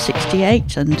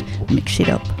 1968 and mix it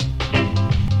up.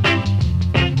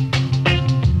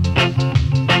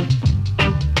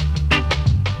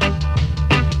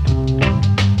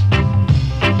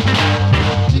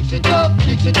 Mix it up,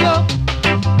 mix it up,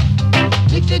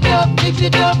 mix it up, mix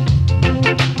it up,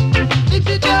 mix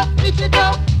it up, mix it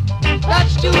up.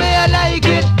 That's the way I like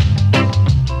it.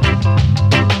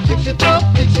 Mix it up,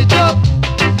 mix it up,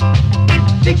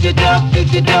 mix it up,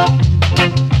 mix it up,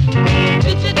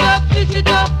 mix it up, mix it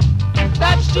up.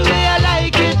 That's the way I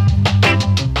like it.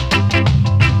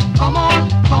 Come on,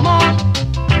 come on,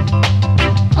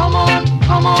 come on,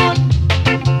 come on,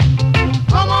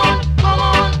 come on, come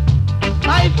on,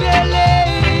 my fair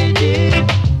lady.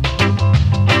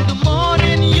 In the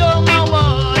morning you're my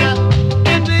water,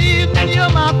 in the evening you're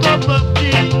my cup of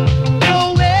tea.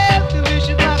 No way to wish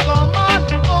it back, come on,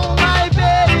 oh my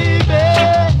baby.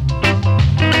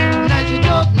 Nice it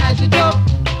up, nice it up,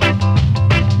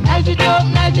 nice it up,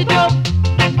 nice it up,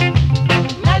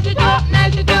 nice it up,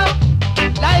 nice it up,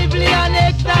 lively and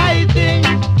exciting.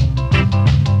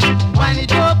 Wind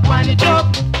it up.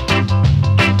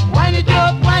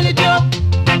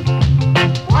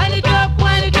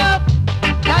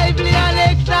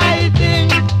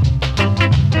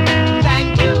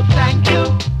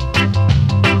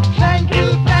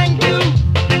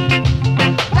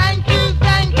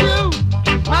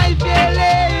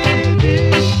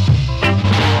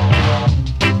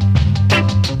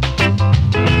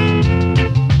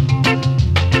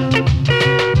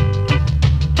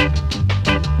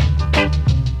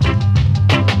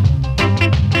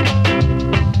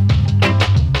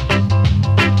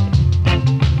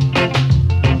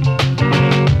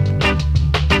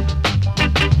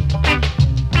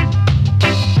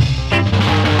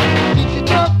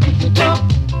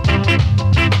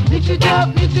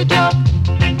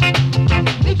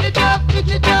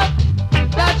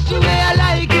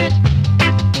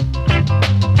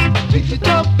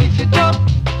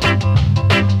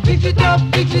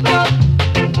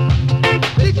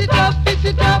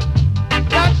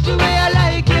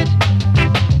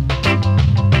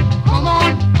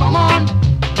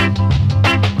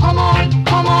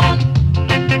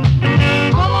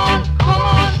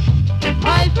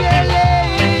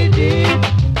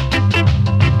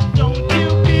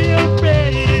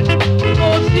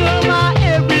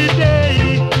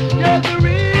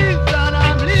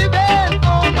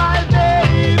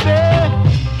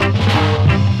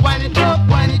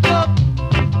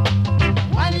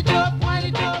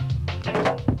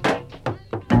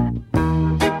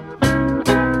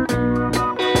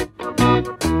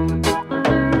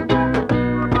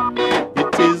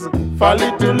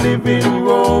 folly to live in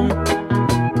Rome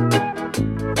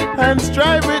and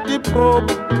strive with the Pope.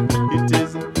 It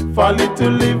is folly to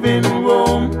live in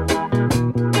Rome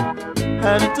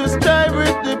and to strive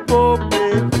with the Pope.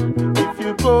 If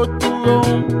you go to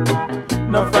Rome,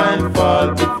 no find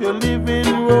fault. If you live in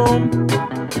Rome,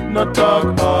 no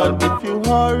talk hard. If you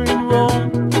are in Rome,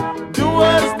 do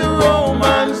as the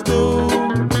Romans do.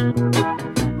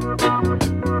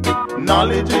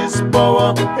 Knowledge is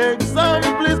power.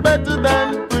 Example is better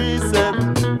than precept.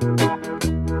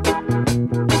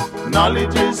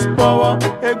 Knowledge is power.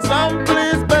 Example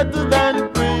is better than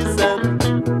precept.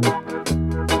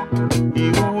 He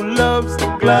who loves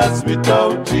glass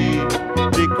without G,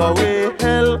 take away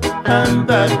hell, and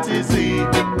that is he.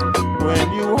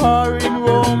 When you are in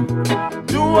Rome,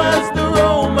 do as the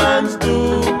Romans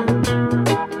do,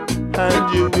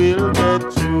 and you will get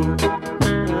through.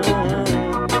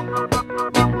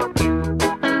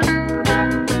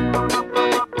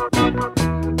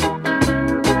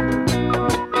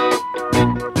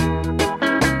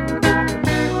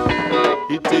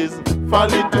 It is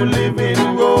folly to live in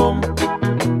Rome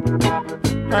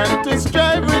and to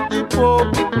strive with the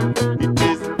Pope. It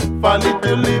is folly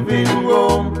to live in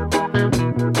Rome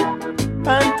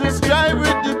and to strive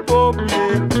with the Pope.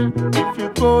 Yeah. If you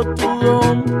go to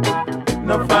Rome,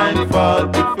 no find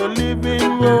fault. If you live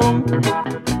in Rome,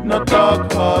 no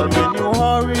talk hard. When you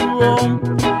are in Rome,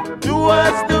 do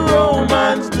as the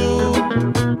Romans do.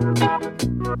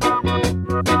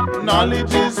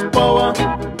 Knowledge is power.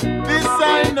 This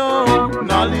I know.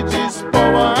 Knowledge is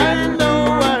power. I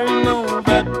know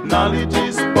that knowledge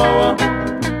is power.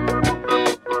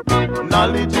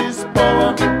 Knowledge is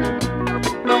power.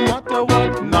 No matter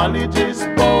what, knowledge is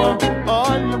power.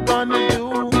 All you're gonna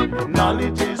do,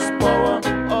 knowledge is power.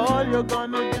 All you're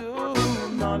gonna do,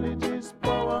 knowledge is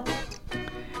power.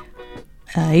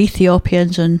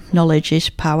 Ethiopians and knowledge is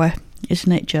power,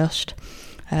 isn't it just?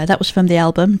 That was from the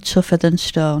album Tougher Than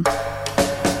Stone.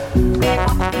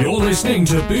 You're listening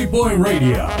to Boot Boy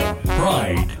Radio.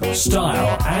 Pride,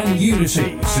 style and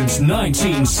unity since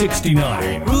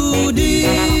 1969. Rudy,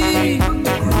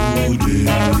 Rudy,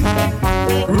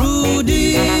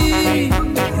 Rudy,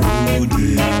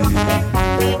 Rudy,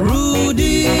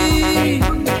 Rudy,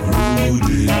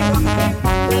 Rudy,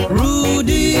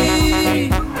 Rudy.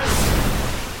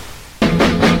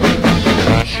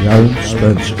 Sharon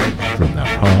Spencer from the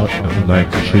heart of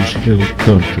Lancashire's hill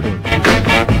country.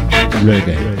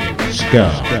 Reggae, ska,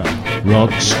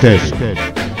 rock steady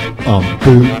on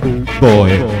Boot Boy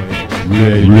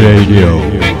Radio.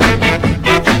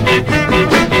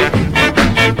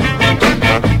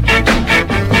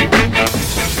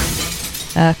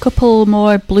 A couple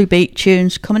more Blue Beat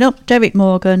tunes coming up. Derek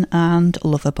Morgan and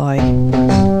Loverboy.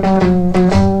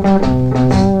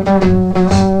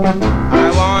 I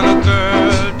want a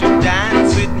girl to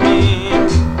dance with me.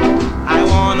 I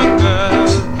want a girl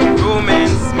to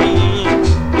romance me.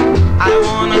 I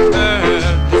want a girl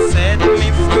to set me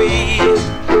free.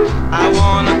 I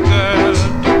want a girl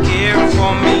to care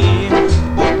for me.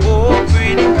 Oh, oh,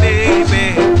 pretty baby,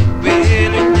 will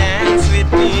you dance with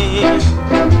me?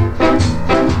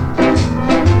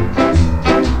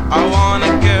 I want a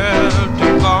girl to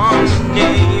call my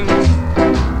name.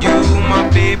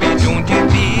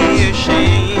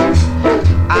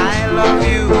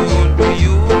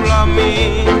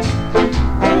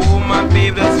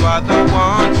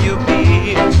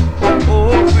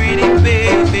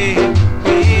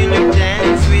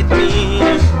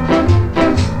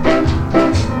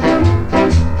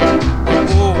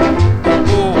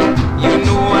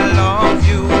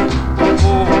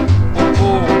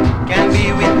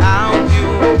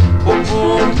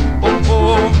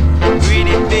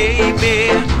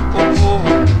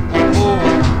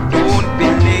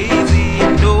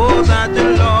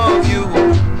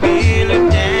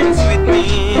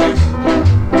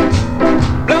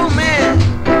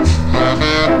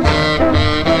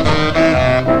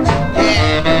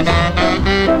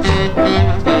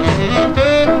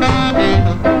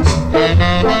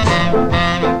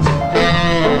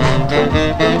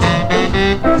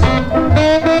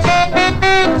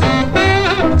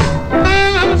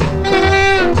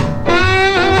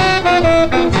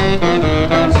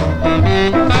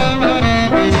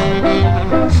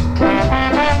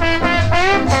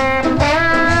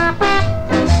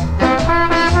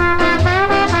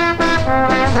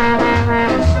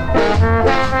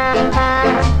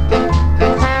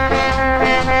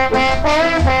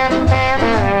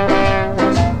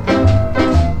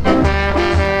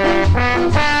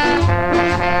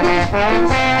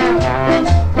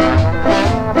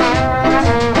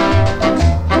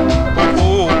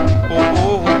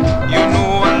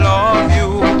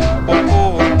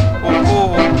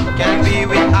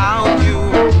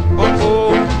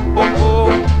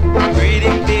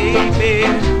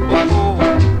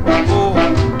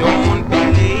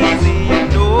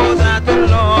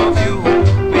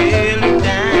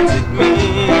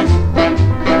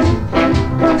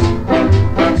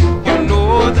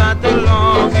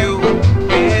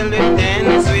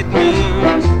 with me?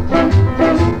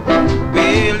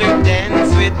 Will you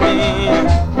dance with me?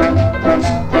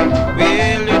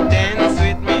 Will you dance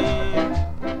with me?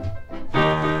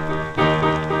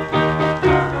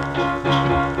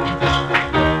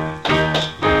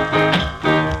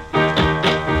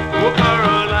 Oh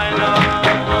Carolina,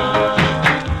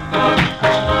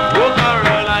 oh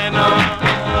Carolina,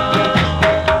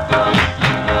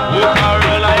 oh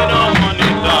Carolina,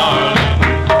 honey darling,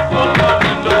 oh come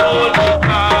and hold me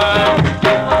tight.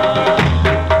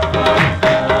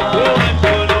 Oh I'm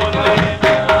so lonely,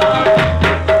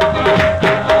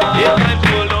 yes I'm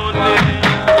so lonely.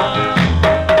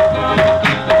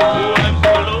 Oh I'm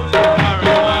so lonely,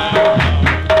 Carolina.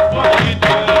 Why did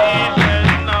you leave at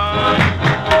night?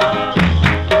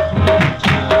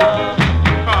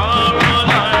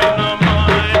 Carolina, my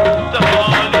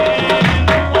darling,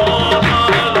 all my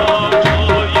love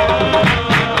for you.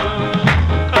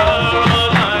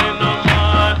 Carolina,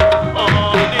 my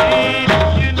honey,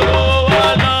 you know I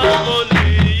love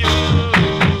only you.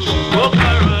 Oh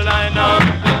Carolina,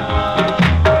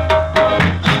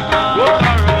 oh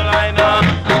Carolina,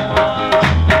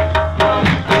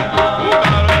 oh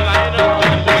Carolina,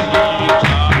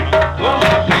 oh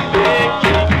happy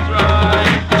things right.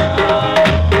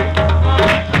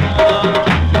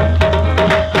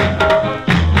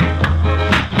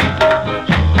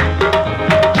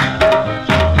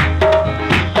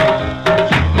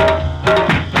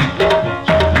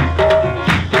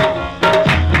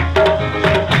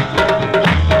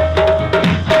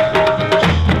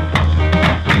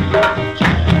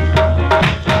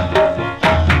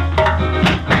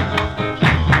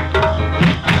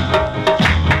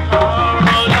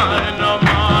 Carolina,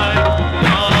 my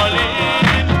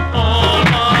darling, all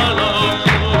my love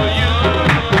for you.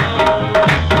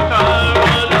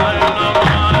 Carolina,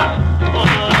 my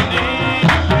honey,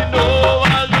 you know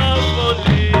I love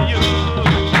only you.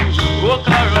 Oh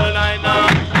Carolina,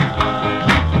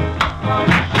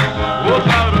 oh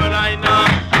Carolina,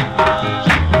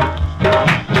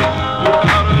 oh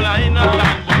Carolina,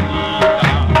 tan bonita,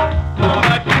 come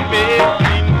back and make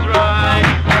things right.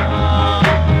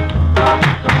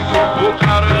 Oh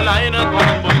Carolina,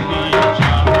 tan bonita,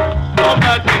 come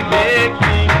back and make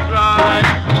things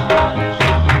right.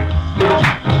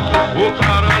 Oh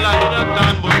Carolina,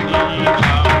 tan bonita,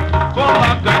 come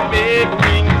back and make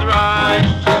things right.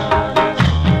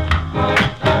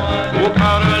 Oh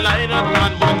Carolina,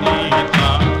 tan bonita,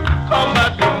 come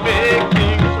back and make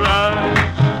things right.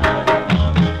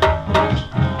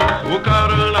 Oh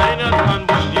Carolina, tan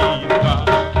bonita,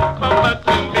 come back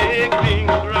and make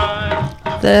things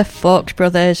right. The Fox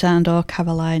Brothers and Oh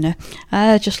Carolina.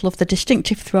 I just love the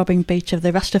distinctive throbbing beat of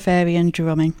the Rastafarian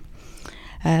drumming.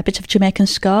 A bit of Jamaican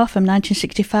ska from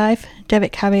 1965,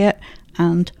 Derek Harriott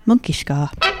and Monkey Ska.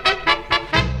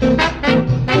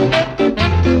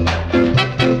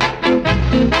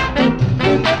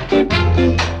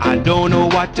 I don't know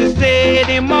what to say,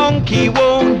 the monkey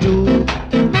won't do.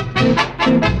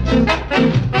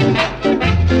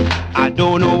 I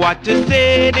don't know what to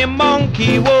say, the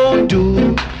monkey won't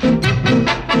do.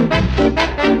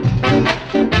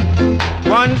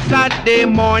 One Saturday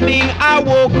morning I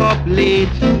woke up late.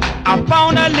 I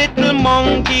found a little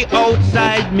monkey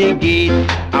outside me gate.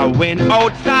 I went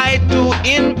outside to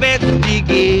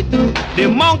investigate. The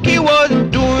monkey was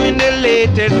doing the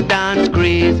latest dance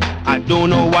craze. I don't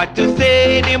know what to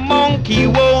say, the monkey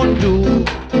won't do.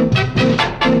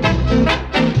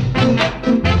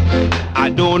 I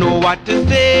don't know what to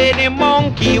say, the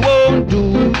monkey won't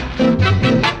do.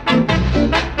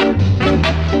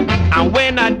 And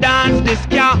when I dance, the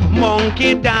ska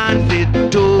monkey dance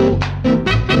it too.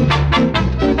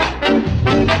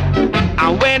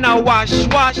 And when I wash,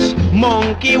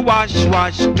 monkey wash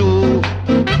too.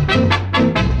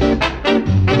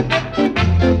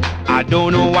 I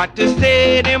don't know what to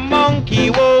say, the monkey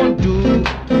won't do.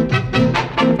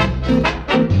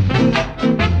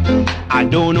 I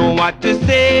don't know what to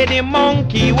say, the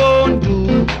monkey won't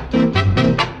do.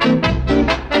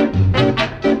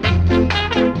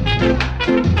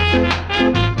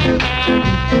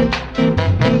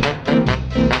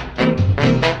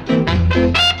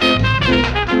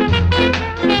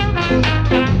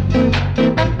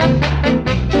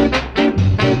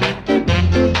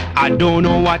 I don't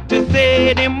know what to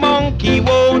say, the monkey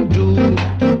won't do.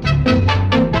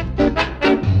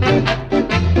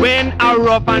 When I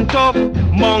rough and tough,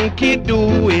 monkey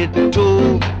do it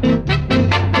too.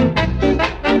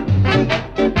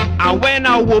 And when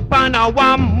I whoop and I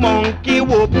wham, monkey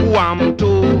whoop wham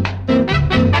too.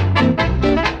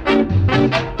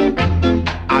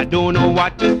 I don't know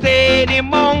what to say, the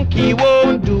monkey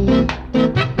won't do.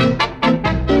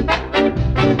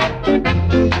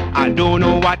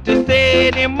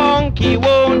 any monkey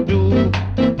won't do.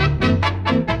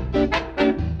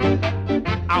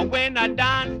 And when I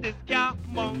dance the ska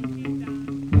monkey dance.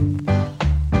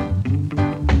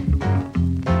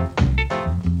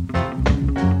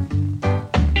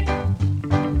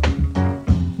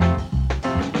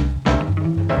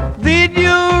 Did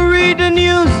you read the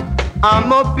news?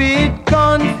 I'm a bit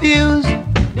confused.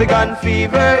 The gun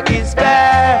fever is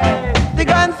bad. The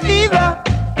gun fever.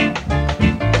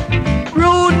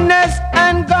 Rudeness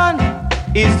and gun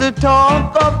is the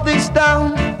talk of this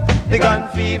town. The gun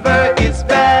fever is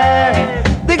bad.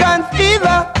 The gun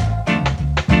fever.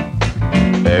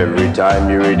 Every time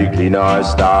you read the clean or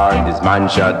star, this man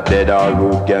shot dead or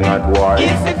root gang at war.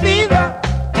 It's the fever.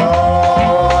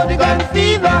 Oh, the gun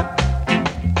fever.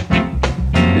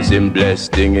 The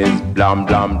simplest thing is blam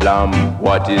blam blam.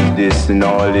 What is this in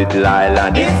all little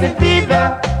island? It's the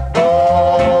fever.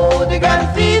 Oh, the gun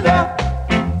fever.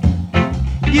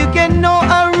 You can know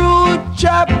a rude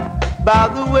chap by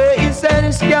the way he said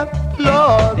his cap.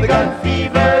 Lord, the gun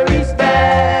fever is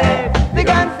bad. The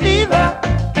gun fever.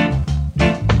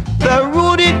 The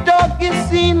ruddy dog is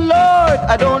seen, Lord.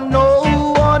 I don't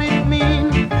know what it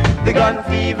means. The gun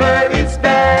fever is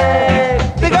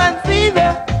bad. The gun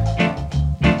fever.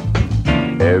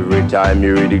 Every time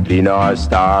you read the clean or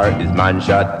star, this man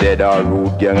shot dead or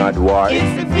root gang at war.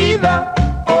 It's the fever.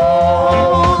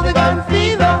 Oh, the gun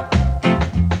fever.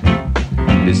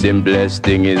 The simplest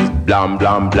thing is blam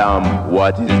blam blam.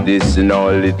 What is this in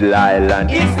all little island?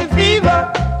 It's the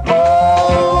fever.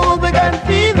 Oh, the gun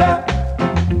fever.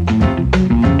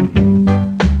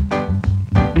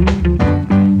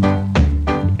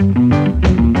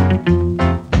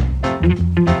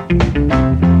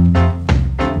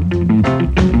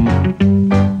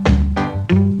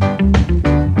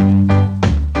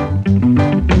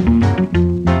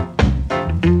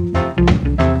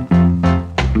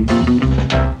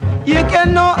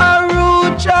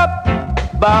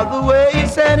 By the way he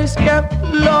said his cap,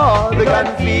 Lord, the gun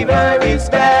fever is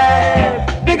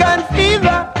bad. The gun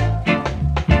fever.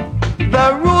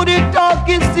 The ruddy talk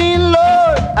is seen,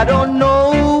 Lord. I don't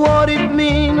know what it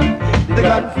means. The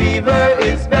gun fever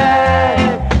is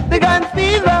bad. The gun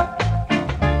fever.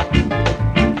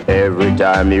 Every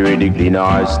time you read the clean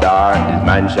or star, this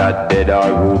man shot dead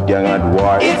or root gang at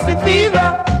war. It's the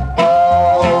fever.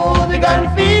 Oh, the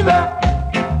gun fever.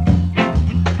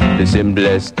 The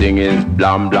simplest thing is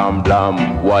blam blam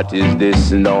blam. What is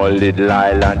this in all little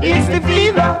island? It's the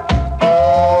fever.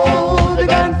 Oh, the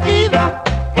gun fever.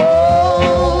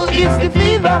 Oh, it's the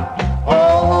fever.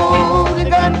 Oh, the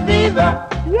gun fever.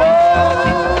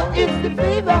 Oh, it's the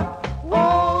fever.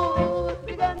 Oh,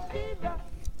 the gun fever.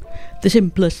 The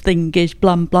simplest thing is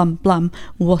blam blam blam.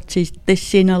 What is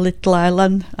this in a little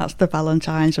island? That's the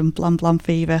Valentines and Blam Blam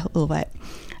Fever. Love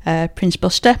it. Prince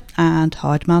Buster and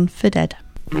Hard Man for Dead.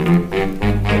 You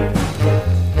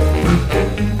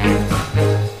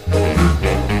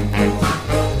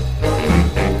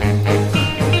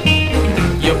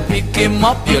pick him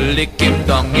up, you lick him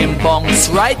down, him bounce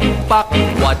right back.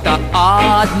 What a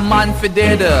hard man for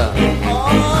dead.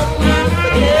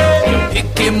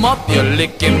 Pick him up, you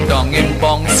lick him down, him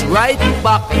bounce right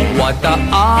back. What a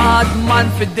hard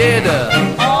man for dead.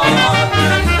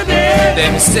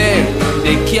 Them say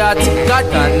the cat got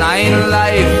a 9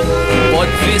 life, but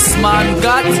this man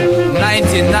got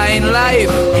 99 life.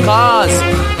 Cause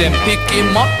them pick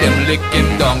him up, them lick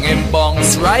him down, him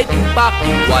bounce right back.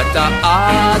 What a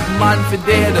hard man for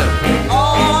dead.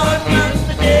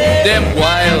 Them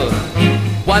wild,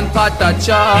 one pot of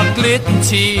chocolate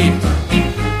tea,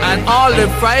 and all the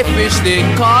fried fish they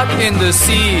caught in the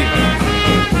sea.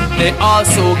 They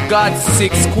also got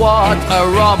 6 quarts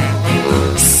of rum,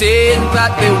 saying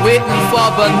that they waiting for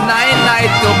the 9 night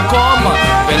to come.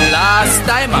 The last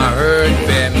time I heard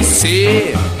them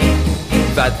say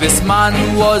that this man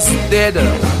was dead.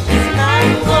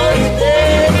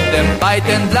 Them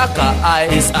biting black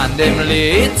eyes and them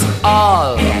lay it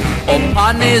all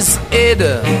upon his head.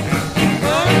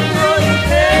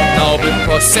 Now the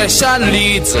procession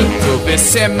leads to the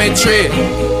cemetery.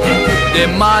 The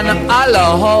man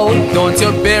holla out, don't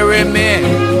you bury me.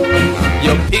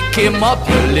 You pick him up,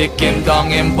 you lick him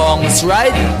down, him bounce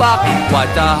right back.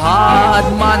 What a hard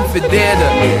man for dead.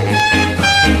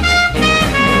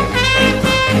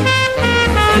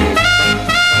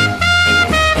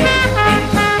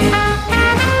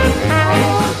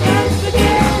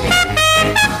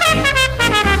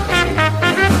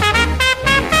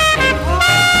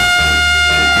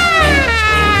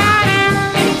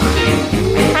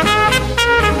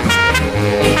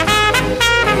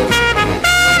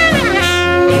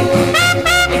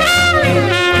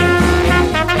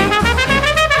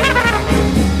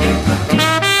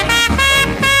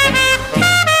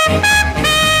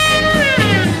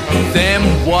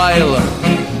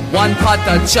 one pot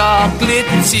of chocolate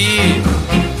tea,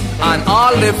 and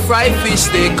all the fried fish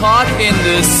they caught in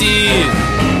the sea.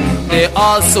 They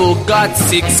also got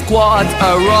 6 quarts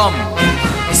of rum,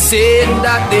 saying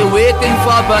that they waiting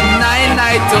for Banana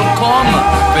to come.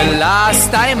 The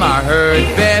last time I heard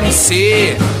them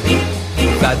say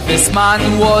that this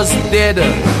man was dead.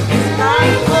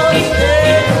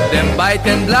 Them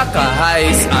biting black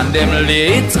eyes and them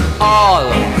lay it all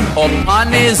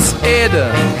upon his head.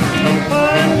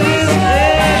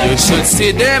 You should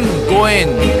see them going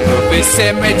to the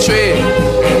cemetery.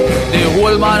 The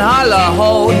whole man holler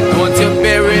out, don't you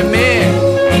bury me.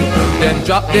 Then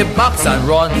drop the box and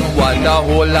run. What a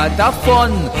whole lot of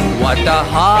fun. What a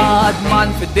hard man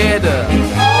for dead.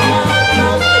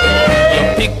 You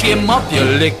pick him up, you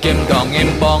lick him down, him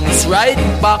bounce right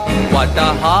back. What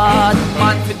a hard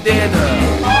man for dead.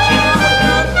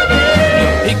 You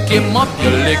pick him up,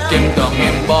 you lick him down,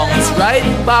 him bounce right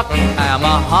back. I am a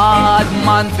hard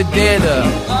man for dead.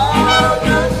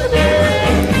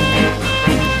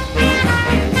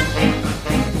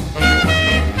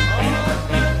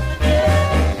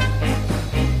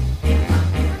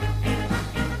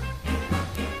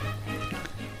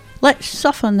 Let's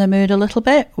soften the mood a little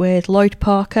bit with Lloyd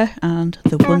Parker and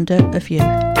The Wonder of You.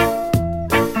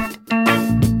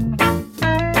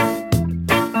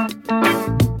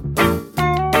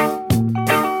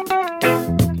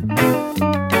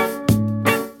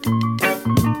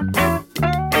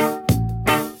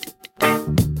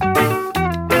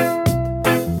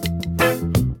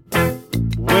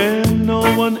 When no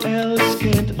one else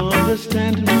can't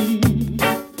understand me,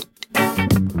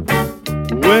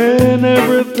 when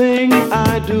everything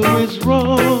I do is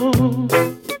wrong,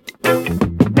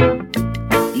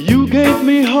 you gave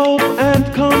me hope and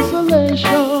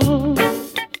consolation.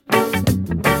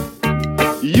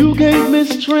 You gave me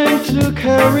strength to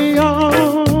carry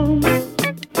on,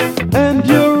 and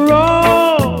you're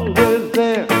always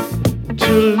there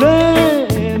to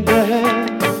lend a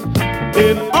hand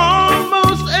in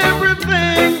almost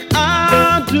everything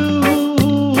I do.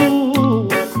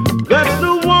 That's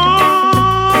the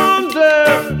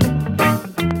wonder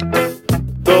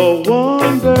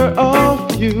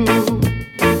of you.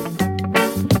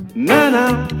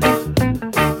 Na-na.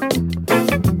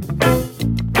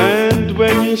 And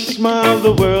when you smile,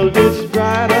 the world is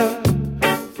brighter,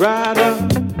 brighter.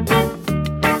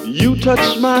 You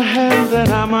touch my hand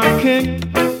and I'm a king.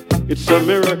 It's a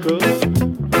miracle.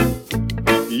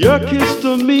 Your kiss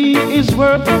to me is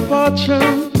worth a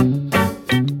fortune.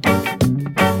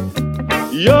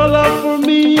 Your love for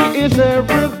me is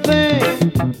everything.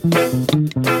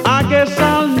 I guess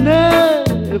I'll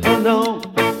never know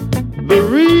the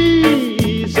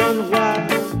reason why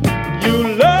you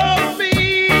love me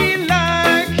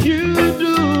like you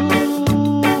do.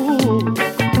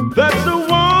 That's the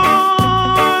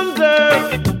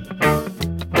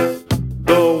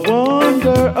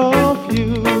wonder of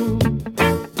you.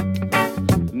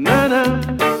 Na-na.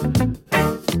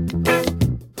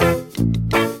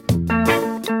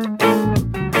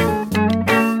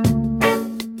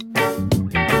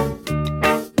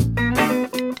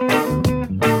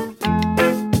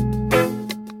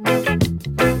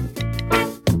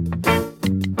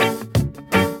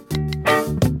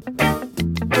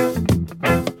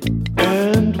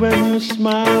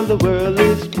 Smile, the world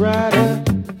is brighter.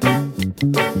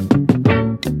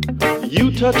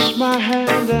 You touch my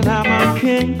hand and I'm a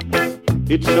king.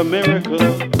 It's a miracle.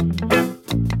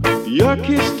 Your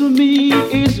kiss to me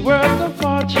is worth a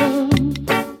fortune.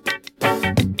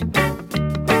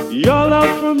 Your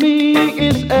love for me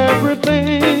is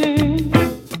everything.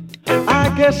 I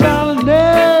guess I'll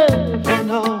never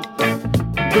know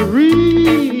the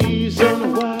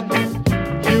reason why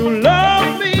you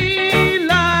love me.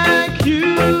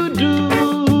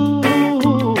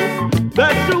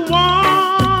 That's the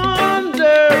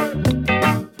wonder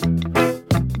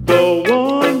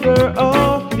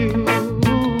of you.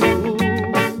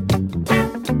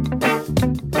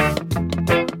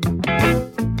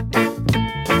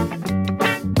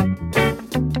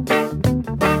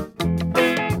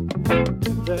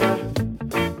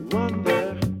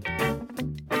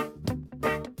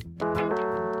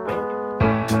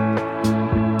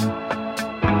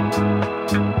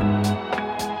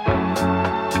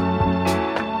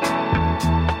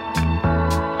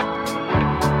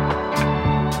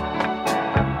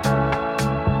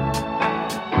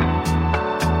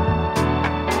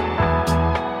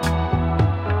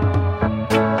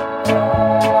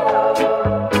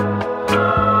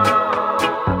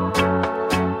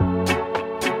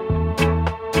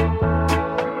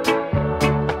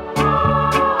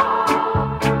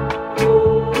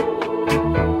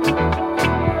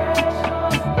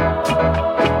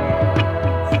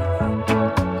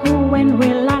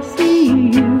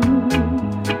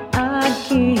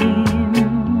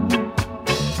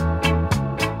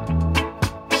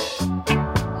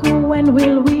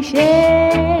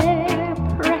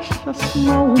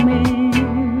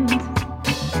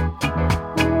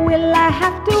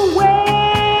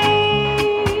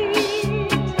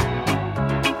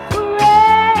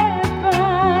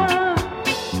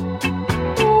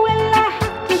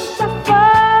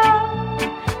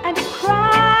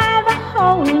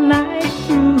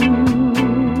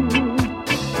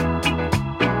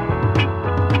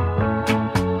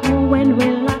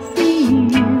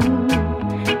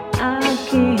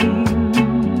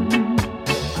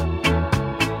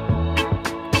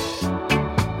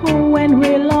 When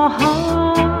will our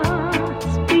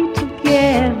hearts be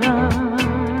together?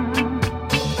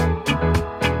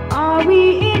 Are we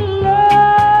in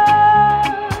love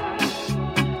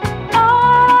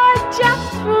or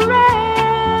just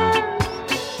friends?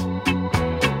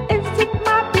 Is it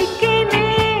my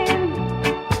beginning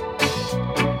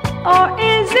or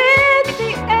is it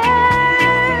the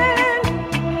end?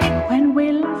 When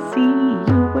will I see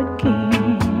you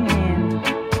again?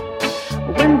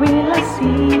 When will I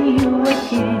see you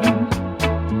again?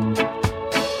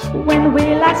 When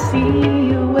will I see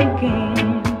you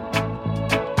again?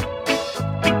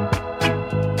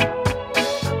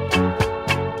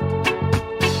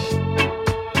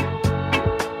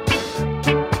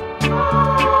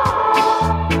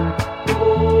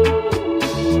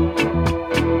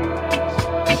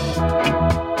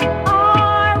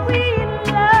 Are we in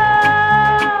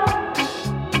love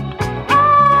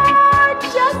or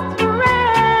just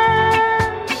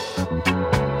friends?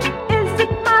 Is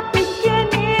it my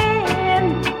beginning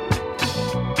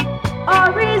or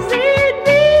is it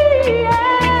the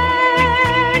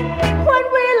end? When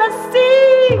will I see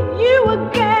you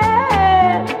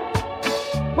again?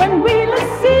 When will I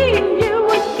see you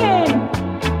again?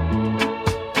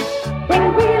 When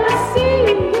will I see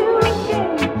you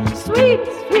again? Sweet,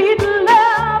 sweet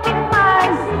love of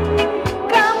mine.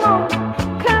 Come on,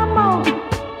 come on.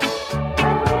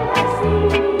 When will I see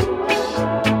you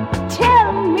again? Tell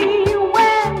me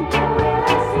when. When will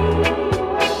I see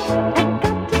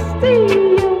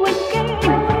you again?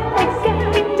 I got to see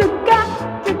you again.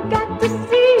 I got to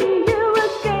see you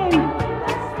again.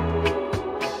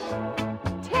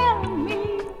 Tell me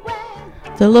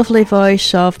when. The lovely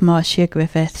voice of Marcia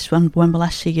Griffiths. When will I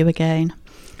see you again?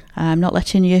 I'm not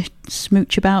letting you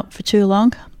smooch about for too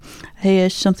long.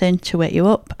 Here's something to wake you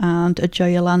up, and a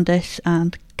Joy Landis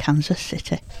and Kansas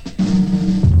City.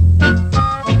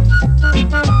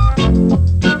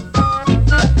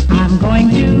 I'm going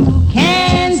to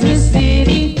Kansas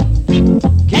City,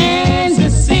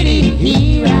 Kansas City,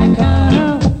 here I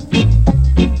come.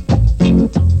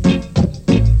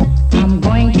 I'm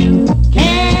going to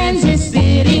Kansas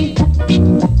City,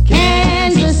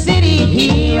 Kansas City,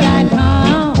 here I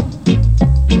come.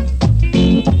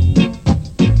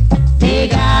 They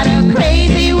got a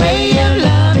crazy way of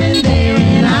loving there,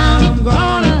 and I'm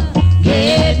gonna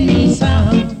get me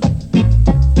some.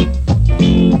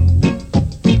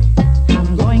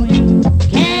 I'm going to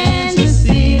Kansas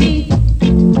City,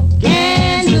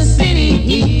 Kansas City,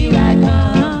 here I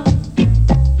come.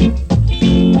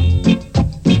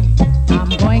 I'm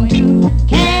going to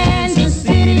Kansas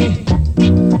City,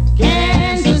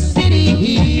 Kansas City,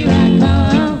 here I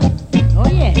come. Oh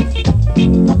yes.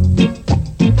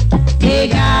 They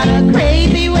got a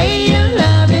crazy way of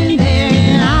loving there,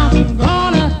 and I'm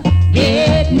gonna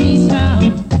get me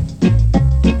some.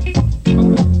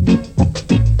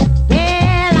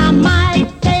 Well, I might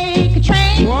take a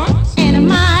train, and I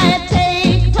might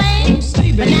take a plane.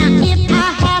 But now if I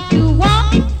have to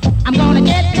walk, I'm gonna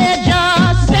get there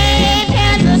just the same.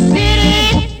 Kansas City,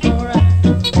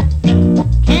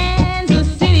 Kansas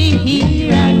City,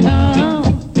 here I come.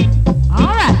 All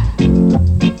right.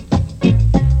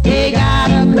 They got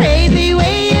a crazy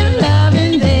way of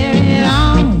loving there, and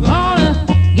I'm gonna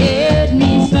get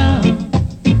me some.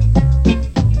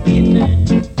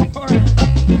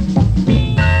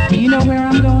 Do you know where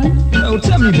I'm going? Oh,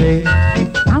 tell me, babe.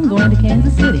 I'm going to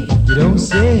Kansas City. You don't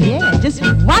say. Yeah, just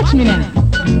watch me now.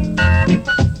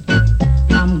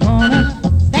 I'm gonna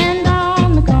stand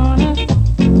on the corner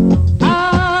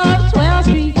of 12th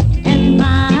Street and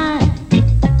Vine.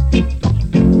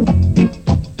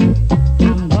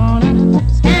 I'm gonna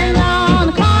stand on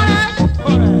the corner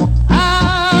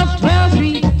of 12th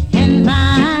Street and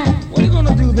Vine. What are you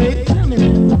gonna do, babe? Tell me,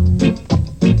 man.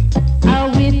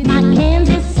 With my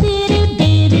Kansas City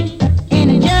baby in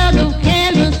a jug of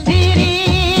Kansas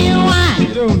City wine.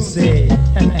 You don't say.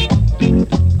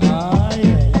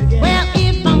 Well,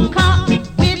 if I'm caught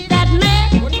with that man,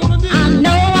 I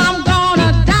know I'm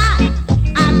gonna die.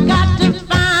 I've got to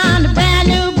find a brand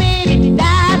new baby.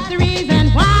 That's the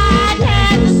reason why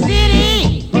Kansas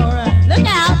City. Look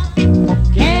out,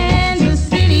 Kansas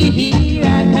City, here I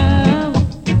come.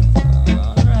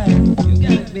 You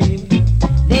got it, babe.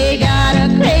 They got a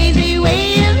crazy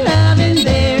way of loving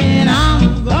there, and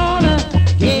I'm gonna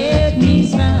get me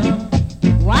some.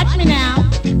 Watch me now.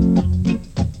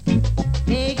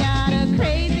 They got a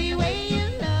crazy way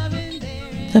of loving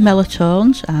there. The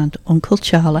Melatones and Uncle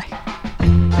Charlie.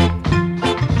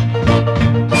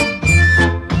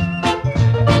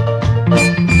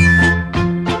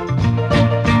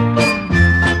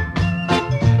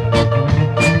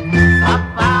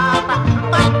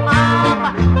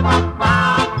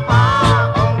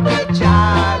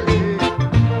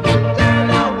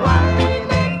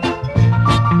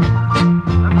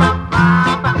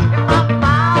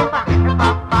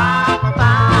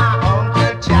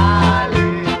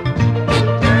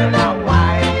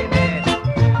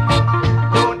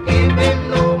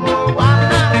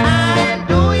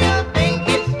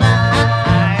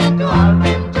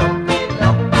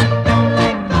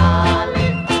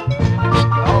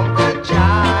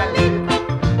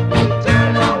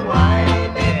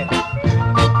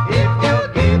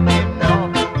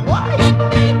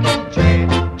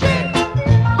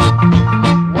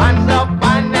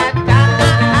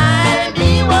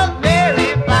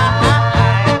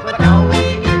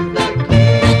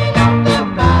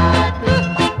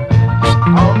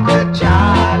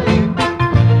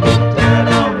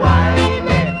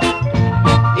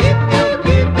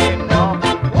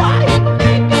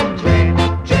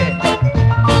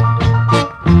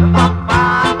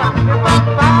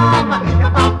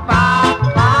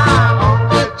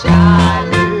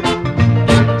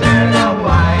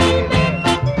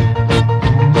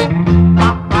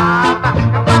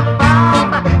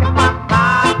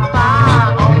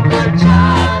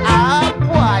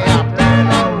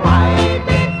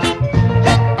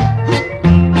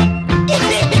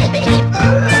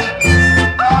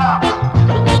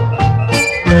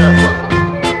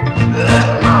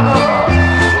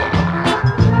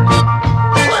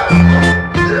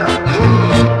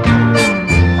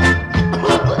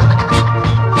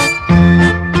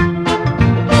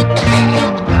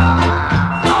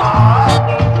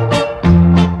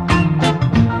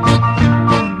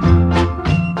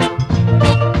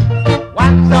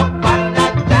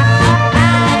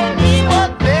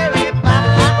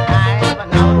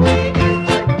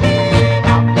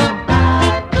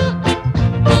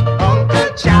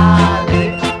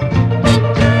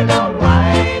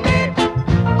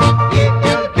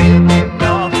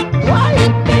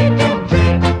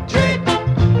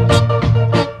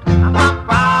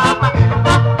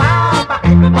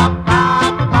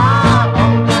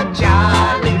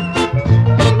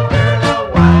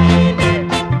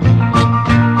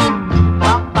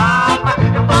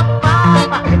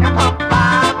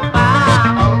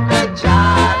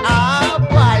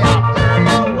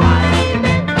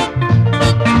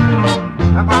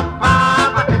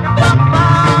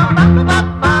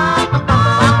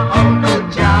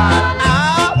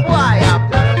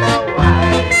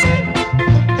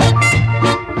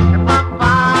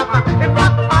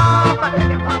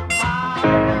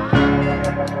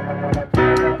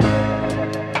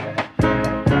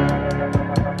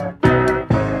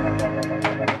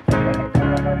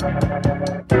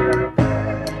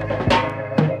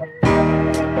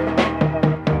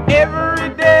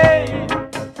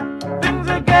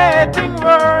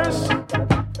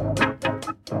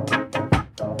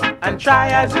 try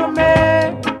as you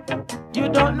may, you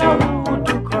don't know who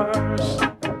to curse.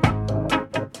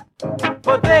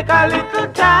 But take a little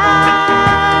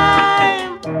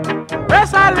time,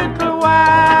 rest a little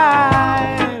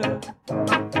while.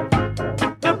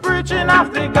 The preaching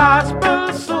of the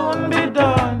gospel soon be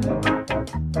done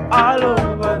all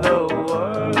over the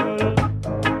world.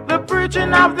 The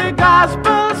preaching of the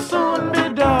gospel soon be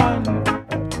done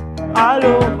all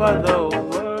over the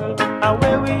world. And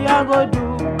where we are go do,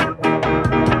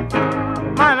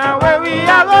 man, and where we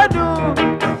are go do,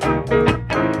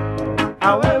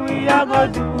 and where we are go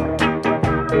do,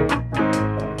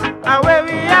 and where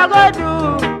we are go do.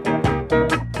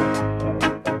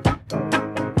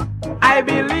 I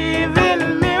believe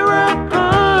in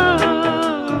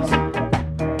miracles.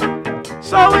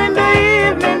 So in the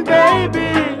evening,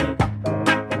 baby,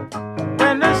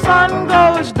 when the sun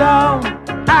goes down,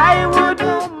 I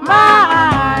wouldn't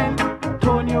mind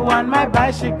towing you on my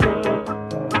bicycle.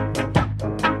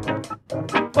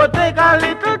 But take a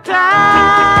little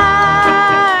time,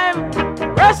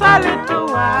 rest a little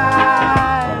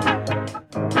while.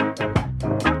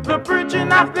 The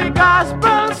preaching of the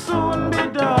gospel soon be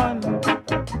done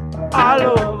all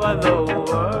over the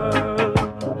world,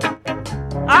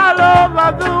 all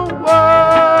over the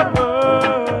world,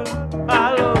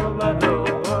 all over the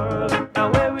world.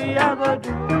 And where we are go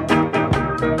do,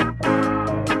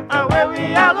 and where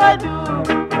we are go do,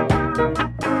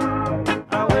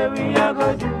 and where we are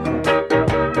go do,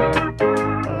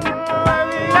 where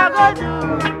we are go do.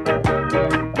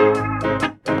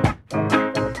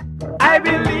 I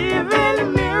believe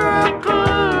in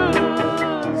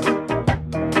miracles.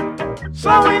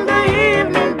 So in the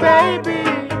evening, baby,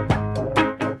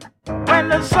 when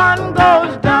the sun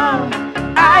goes down,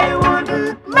 I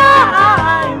wouldn't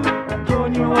mind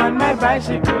towing you on my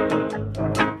bicycle.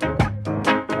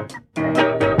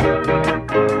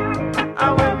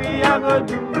 And where we are go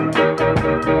do,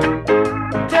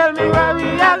 tell me where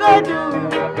we are go do,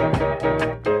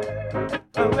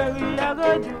 and where we are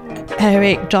go do.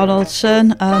 Eric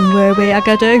Donaldson and Where We Are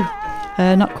Go Do.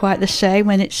 Not quite the same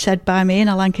when it's said by me in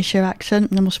a Lancashire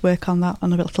accent. I must work on that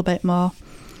one a little bit more.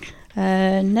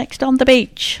 Next on the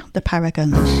beach, the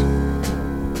Paragons.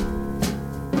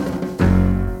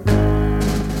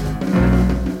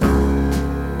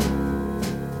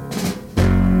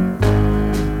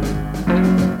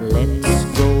 Let's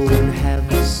go and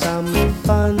have some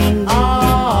fun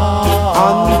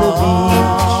on the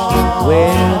beach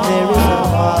where there is a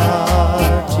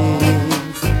party.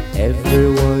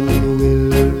 Everyone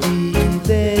will be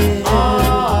there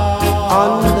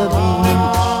on the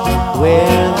beach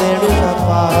where there is a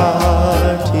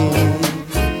party.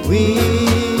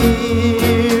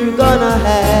 We're gonna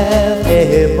have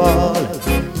a ball,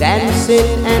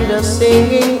 dancing and a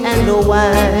singing and a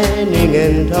whining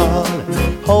and all,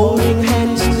 holding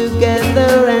hands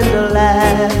together and a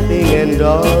laughing and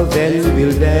all. Then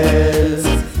we'll dance,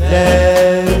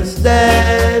 dance,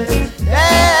 dance,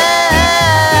 dance.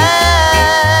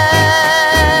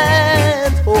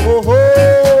 Oh, oh,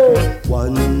 oh.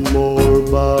 One more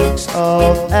box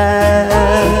of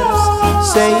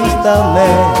abs, says the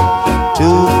man to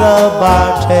the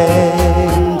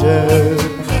bartender.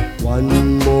 One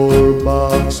more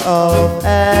box of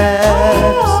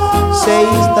abs,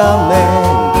 says the man,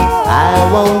 I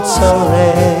won't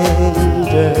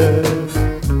surrender.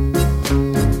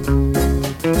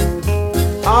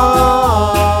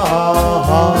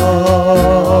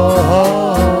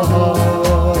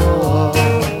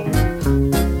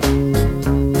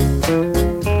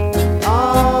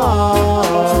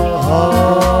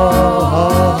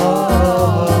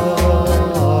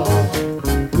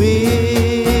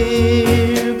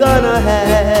 We're gonna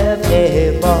have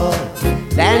a ball,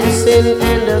 dancing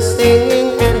and a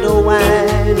singing and a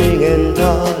whining and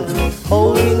all,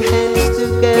 holding hands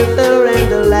together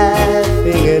and a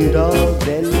laughing and all.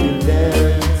 Then we'll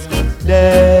dance,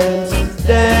 dance,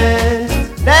 dance,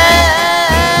 dance.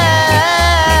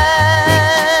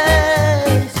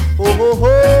 Oh, oh,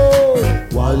 oh.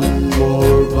 One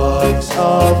more box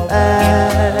of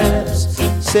abs,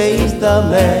 says the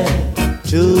man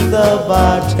to the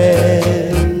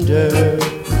bartender.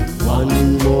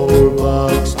 One more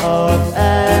box of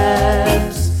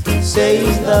abs,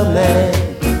 says the man,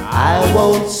 I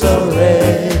won't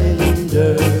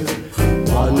surrender.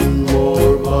 One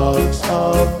more box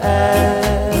of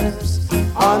abs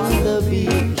on the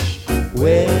beach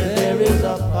where there is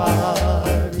a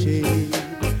party.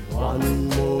 One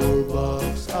more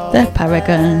box of The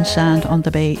Paragons and On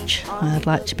the Beach. I'd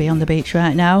like to be on the beach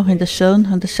right now in the sun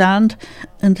and the sand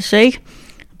and the sea.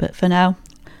 But for now,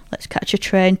 let's catch a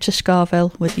train to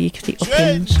Scarville with the Ethiopians.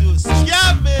 Train to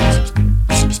Scarville.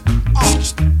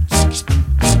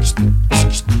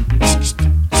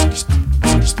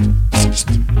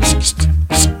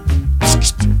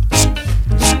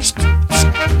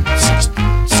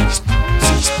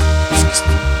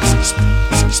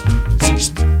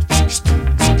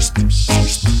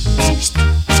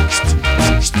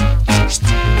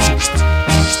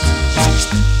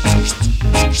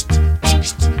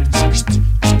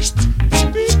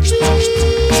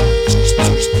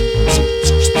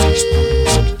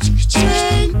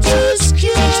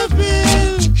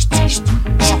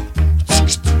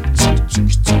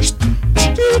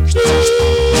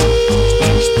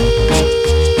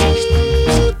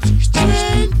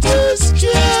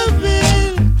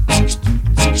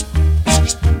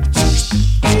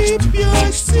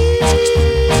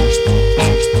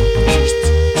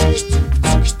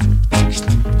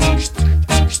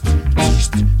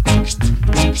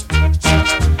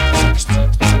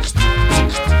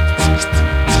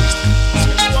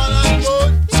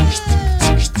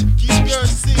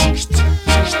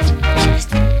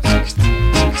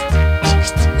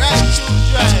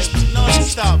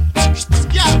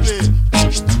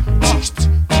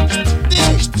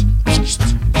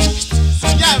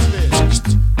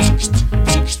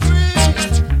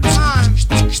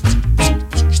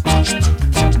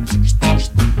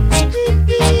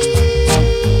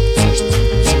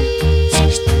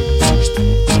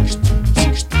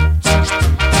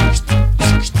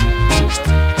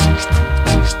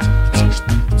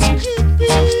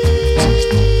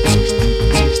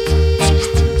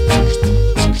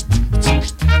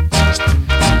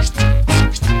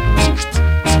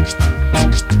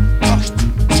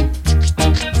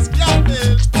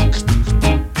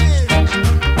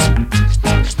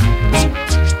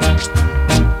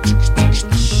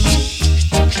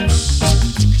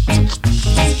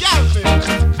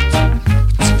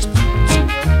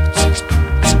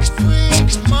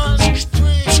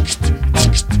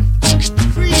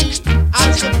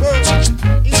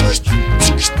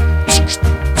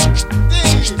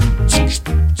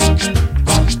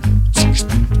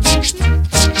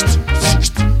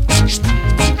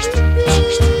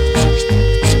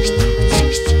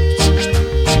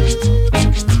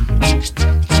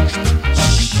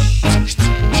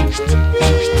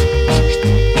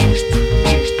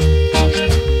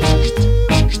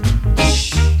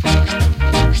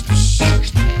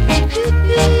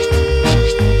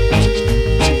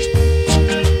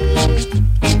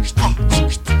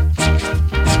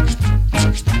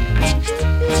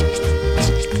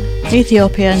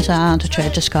 Ethiopians and A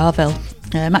Trade to Scarville.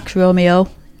 Max Romeo,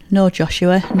 No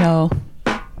Joshua, No.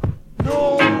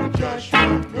 No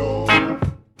Joshua, no.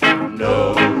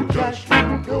 No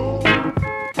Joshua, no.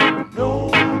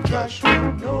 No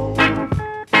Joshua, no.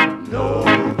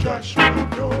 No Joshua,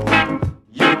 no.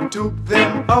 You took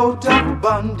them out of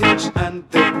bondage and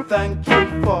they thank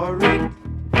you for it.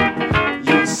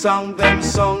 You sang them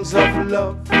songs of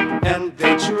love and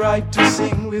they tried to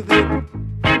sing with it.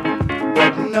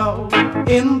 But now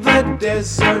in the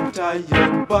desert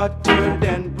tired, battered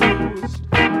and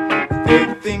bruised,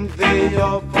 they think they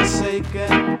are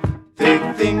forsaken, they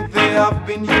think they have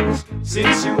been used.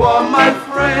 Since you are my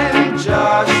friend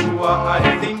Joshua,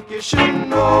 I think you should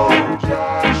know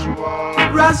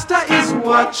Joshua, Rasta is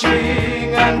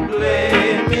watching and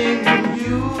blaming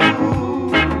you.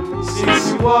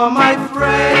 Since you are my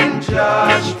friend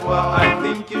Joshua, I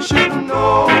think you should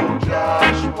know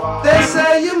Joshua, they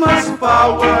say you must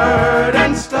forward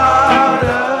and start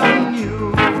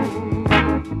anew.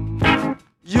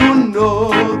 You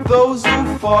know those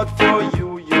who fought for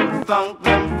you, you thank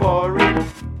them for it.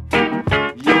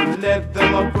 You led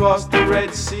them across the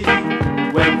Red Sea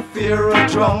when Pharaoh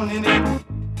drowned in it.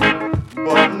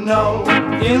 But now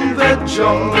in the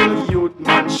jungle youth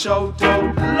man shout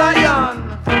out lion.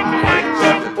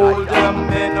 But the older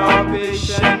men are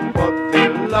patient, but they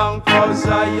long for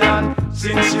Zion.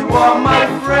 Since you are my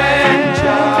friend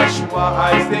Joshua,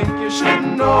 I think you should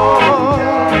know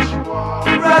Joshua,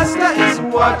 Rasta is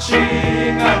watching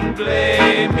and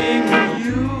blaming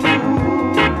you.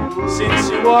 Since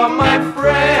you are my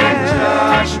friend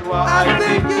Joshua, I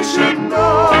think you should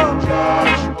know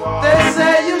Joshua, they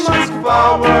say you must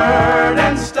forward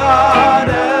and start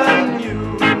anew.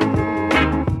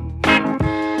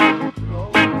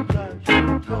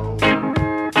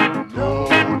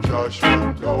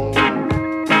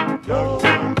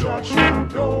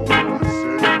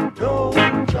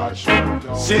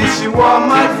 Since you are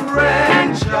my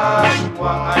friend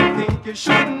Joshua, I think you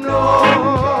should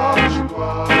know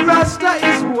Joshua, Rasta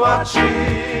is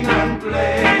watching and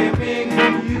blaming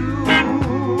you.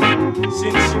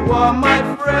 Since you are my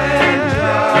friend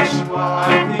Joshua,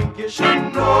 I think you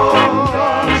should know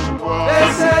Joshua, they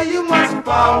say you must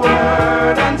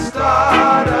forward and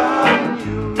start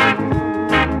anew.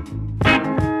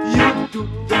 You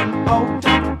took them out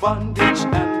of bondage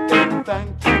and they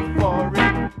thank you for it.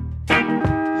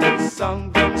 You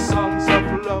sang them songs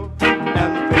of love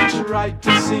and they tried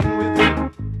to sing with it.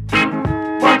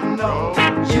 But now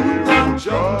in the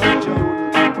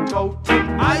jungle toting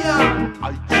iron.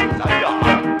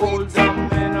 Older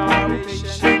men are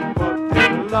patient but they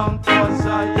long for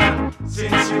Zion.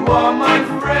 Since you are my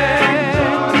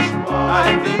friend,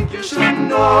 I think you should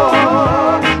know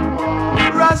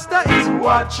Rasta is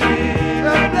watching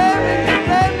and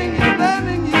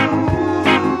blaming you.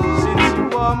 Since you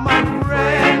are my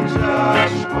friend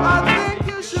Joshua, I think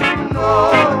you should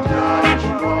know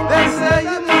Joshua, they say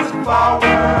you must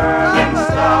forward and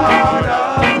start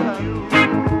anew.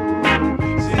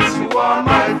 Since you are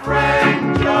my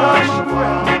friend Joshua,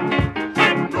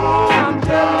 know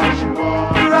Joshua,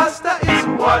 Rasta is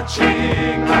watching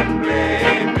and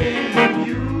blaming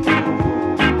you.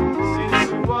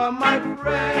 Since you are my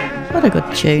friend. What a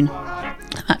good tune.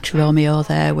 Max Romeo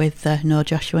there with No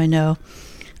Joshua, No.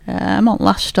 I'm on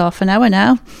last half an hour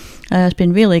now. It's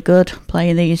been really good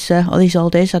playing these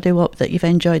oldies. I do hope that you've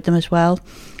enjoyed them as well.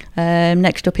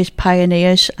 Next up is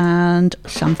Pioneers and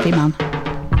Samphy Man.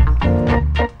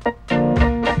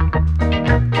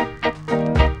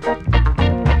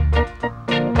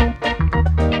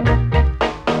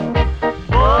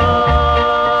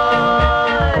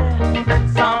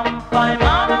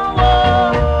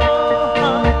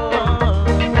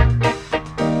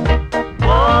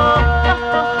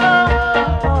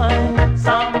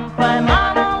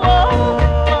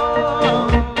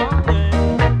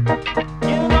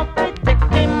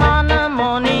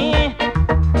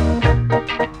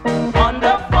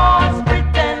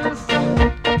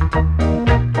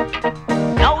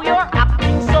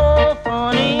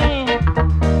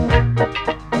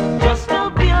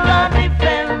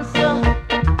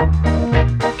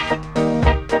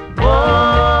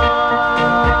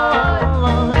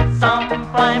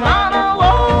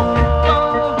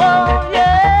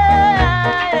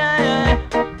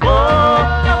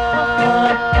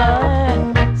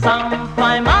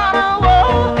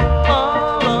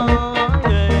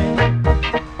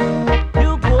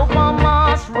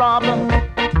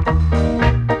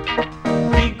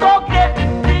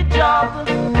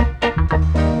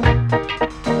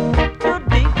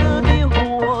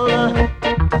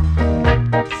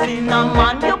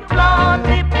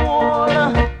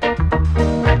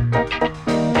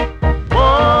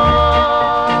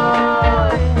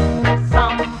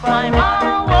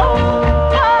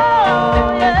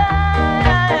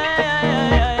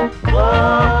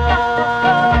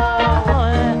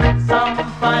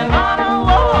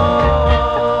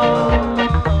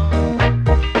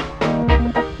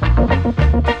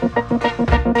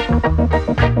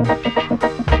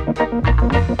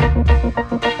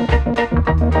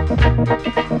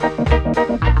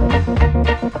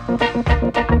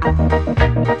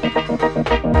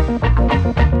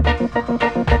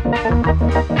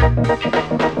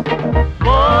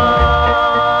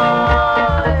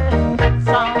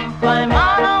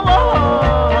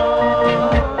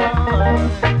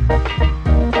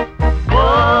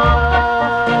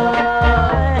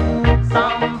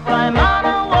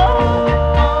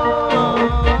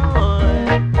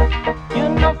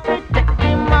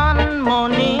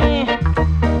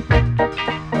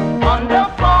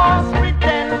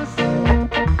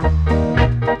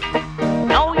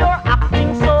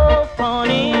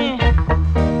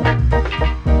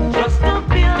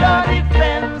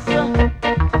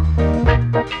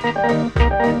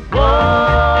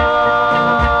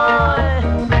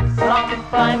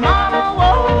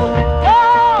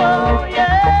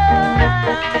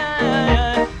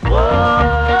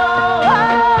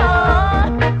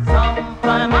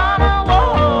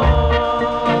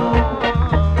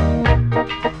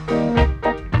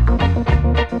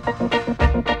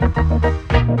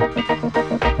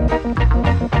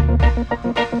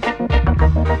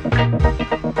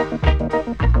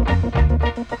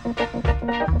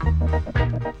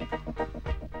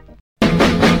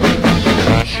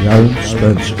 Sharon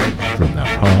Spencer from the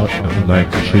heart of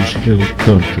Lancashire's Hill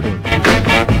Country.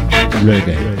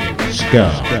 Reggae, ska,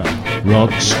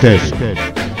 rock steady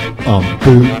on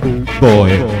Boot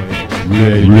Boy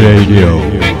Radio.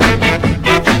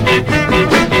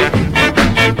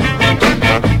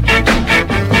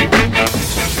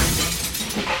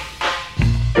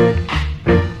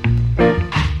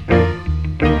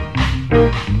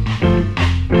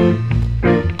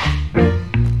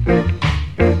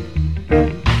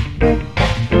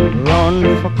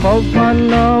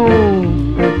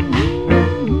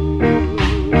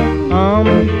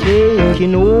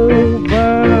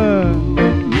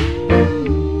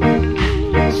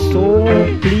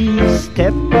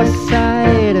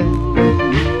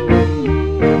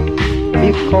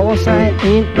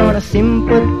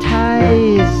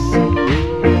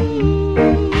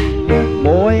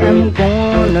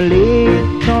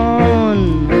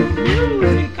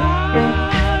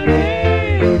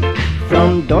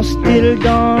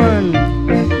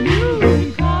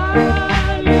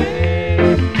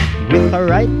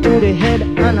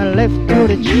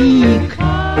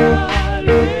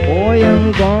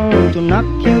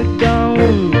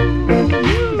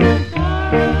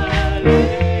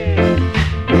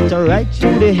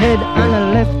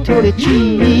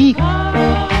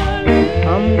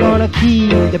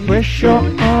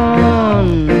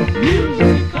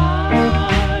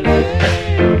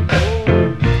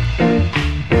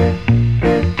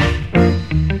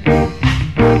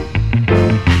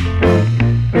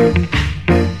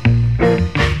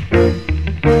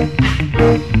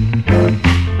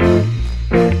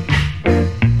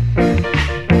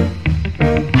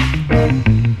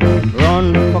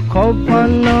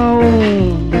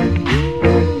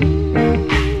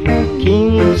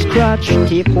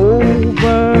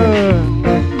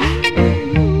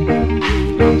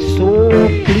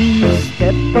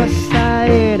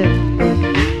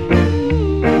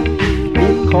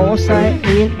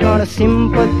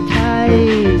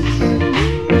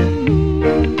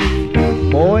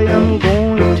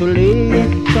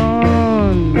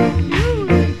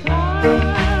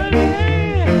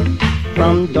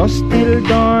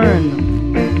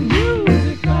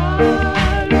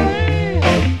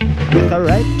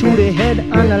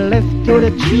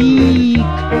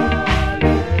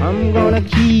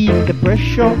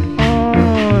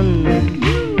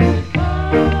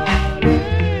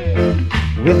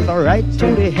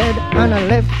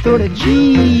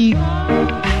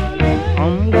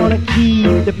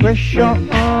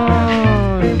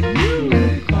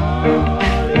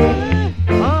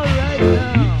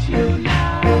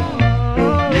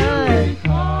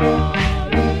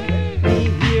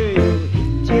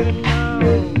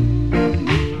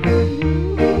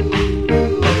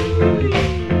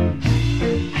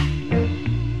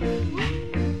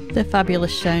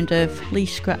 Fabulous sound of Lee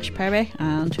Scratch Perry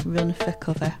and Run for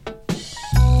Cover.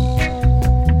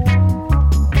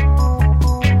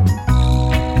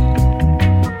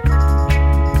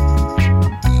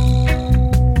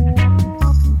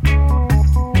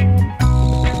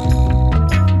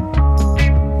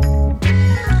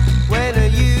 When I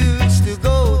used to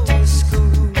go to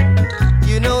school,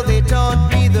 you know they taught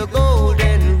me the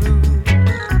golden rule.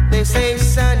 They say,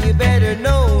 son, you better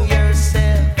know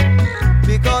yourself,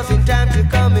 because in time to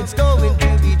come it's going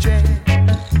to be dread.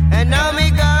 And now me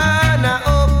gonna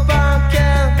up and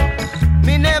camp.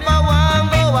 Me never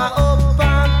want go up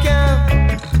and camp.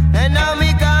 And now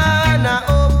me gonna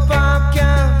up and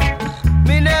camp.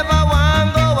 Me never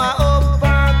want go up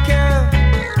and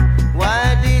camp.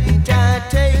 Why didn't I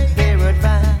take their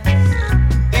advice?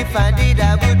 If I did,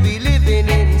 I would be living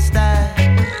in style.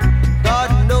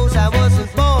 God knows I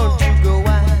wasn't born to go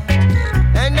wild.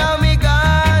 And now me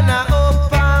gonna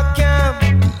up and camp.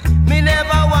 Me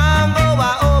never want go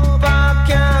up and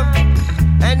camp.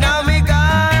 And now me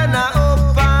gonna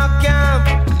up and camp.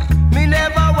 Me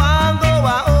never want go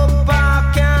up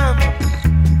and camp.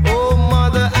 Oh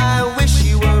mother, I wish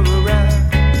you were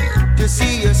around to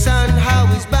see your son how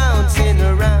he's bouncing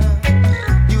around.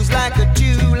 He was like a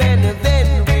jewel and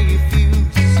then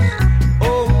refused.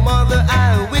 Oh mother,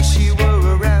 I wish you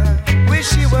were around.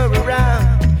 Wish you were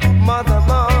around. Mother,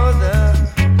 mother,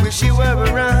 wish you were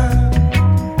around.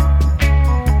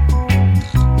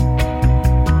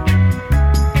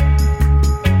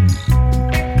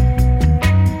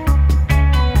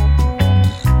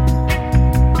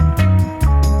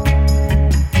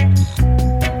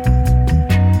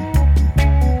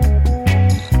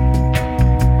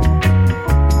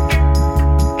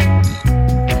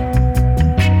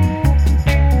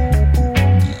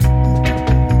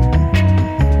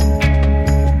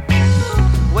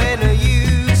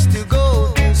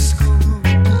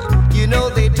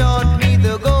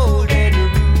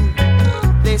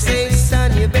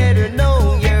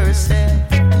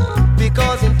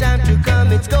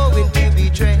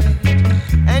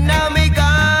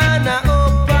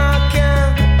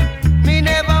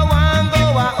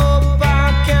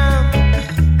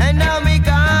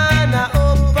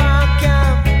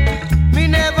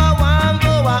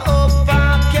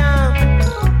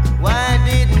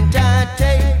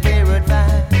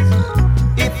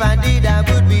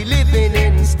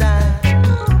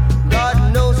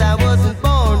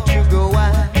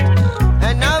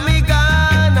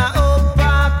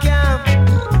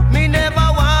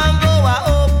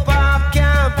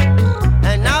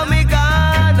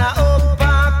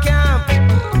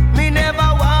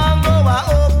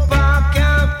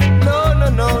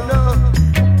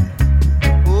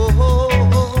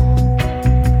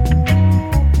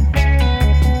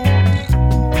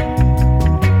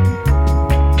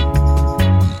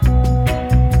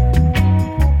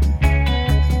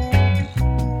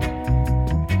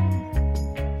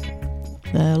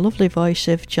 lovely voice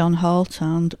of John Holt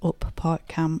and Up Park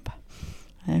Camp.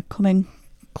 Coming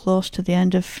close to the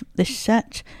end of this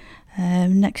set,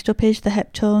 next up is the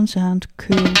Heptones and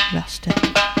Cool Rasta.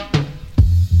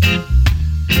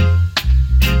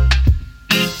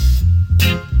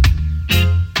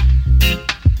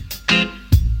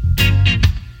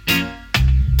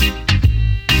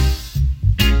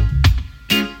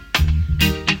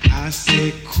 I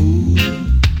say cool,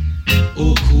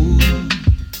 oh cool,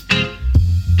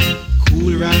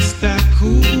 cool Rasta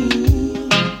cool.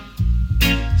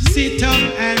 Sit up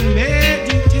and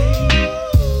meditate,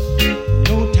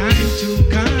 no time to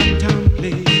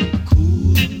contemplate.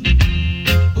 Cool,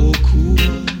 oh cool,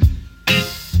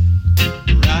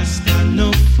 Rasta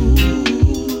no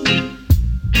fool.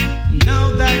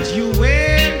 Now that you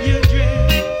wear your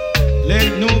dress,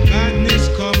 let no badness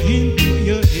come into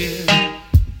your head.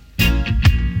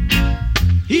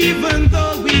 Even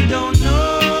though we don't know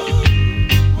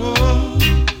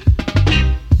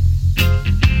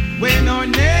when our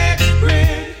next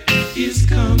breath is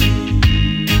coming,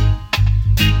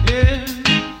 yeah.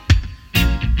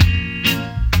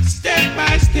 Step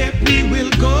by step we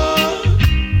will go,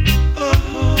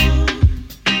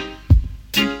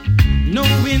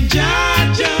 knowing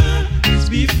Jah is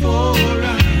before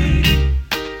us.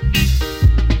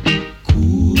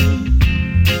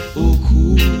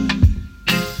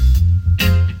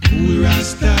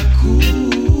 Rasta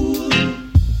cool,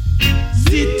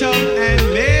 sit up and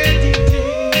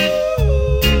meditate,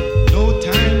 no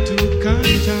time to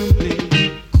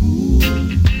contemplate. Cool,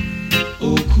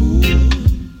 oh cool,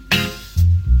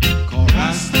 'cause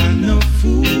Rasta no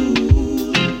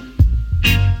fool.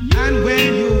 And when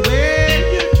you wear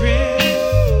your dress,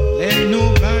 let no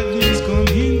badness come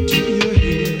into your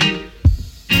head.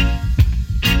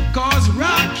 'Cause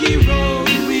rocky road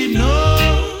we know.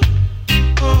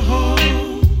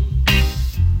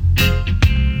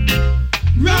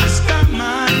 Rasta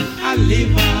man a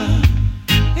liver,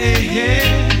 hey, hey.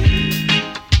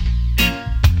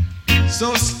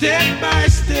 So step by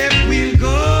step we'll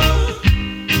go,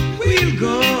 we'll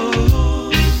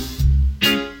go.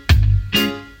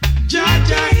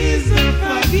 Jah is the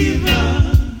forgiver,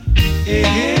 hey,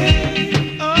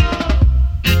 hey.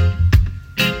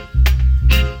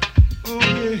 Oh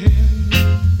yeah.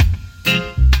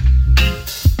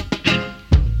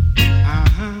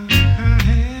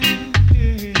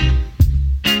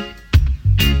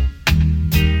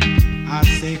 I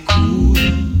say cool,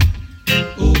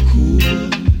 oh cool,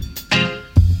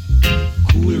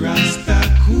 cool Rasta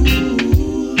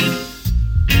cool.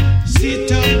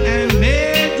 Sit up and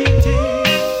meditate,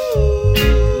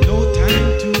 no time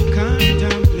to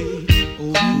contemplate.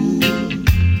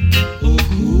 Oh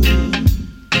cool,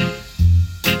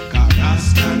 'cause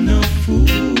Rasta no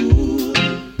fool.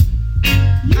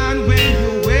 And when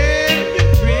you wear your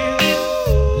dress,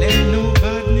 let no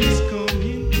badness come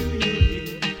into your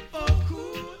head.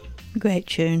 Great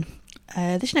tune.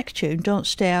 This next tune, Don't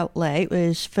Stay Out Late,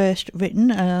 was first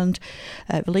written and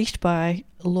released by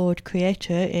Lord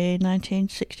Creator in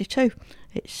 1962.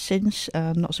 It's since,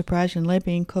 not surprisingly,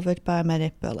 been covered by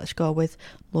many, but let's go with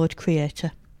Lord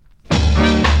Creator.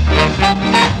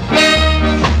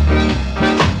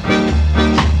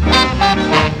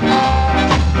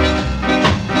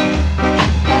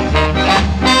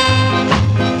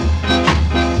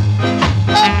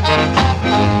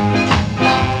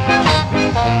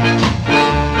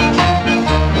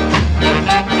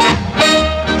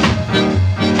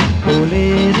 Oh,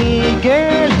 little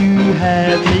girl, you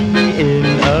have me in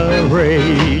a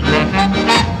rage.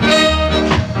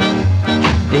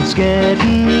 It's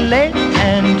getting late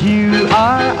and you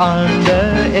are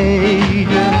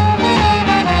underage.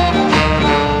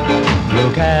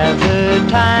 Look at the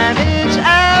time, it's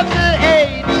after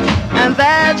 8, and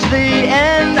that's the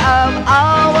end of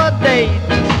our date.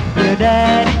 Your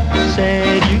daddy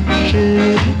said you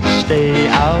shouldn't stay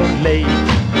out late.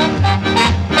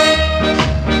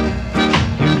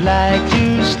 You'd like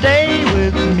to stay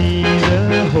with me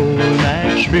the whole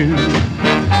night through,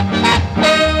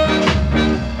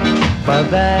 but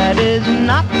that is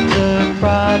not the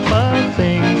proper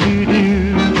thing to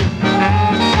do.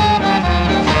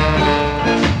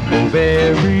 Oh,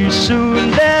 very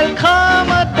soon there'll come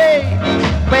a day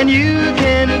when you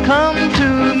can come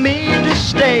to me to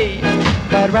stay,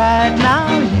 but right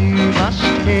now you must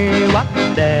hear what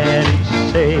Daddy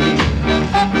say.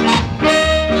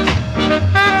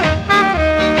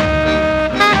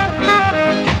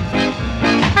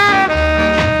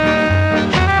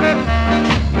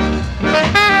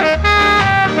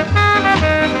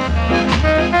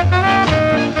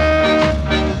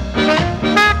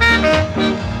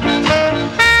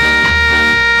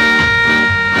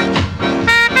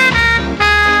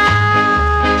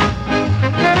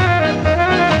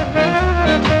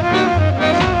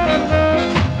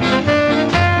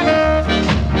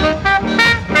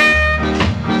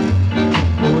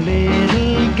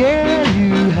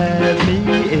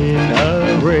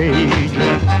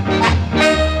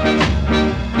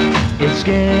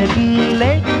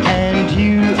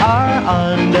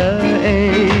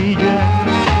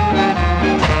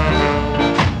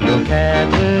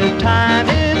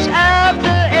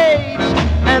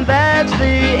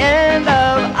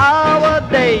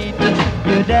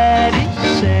 Daddy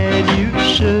said you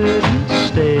shouldn't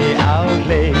stay out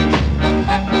late.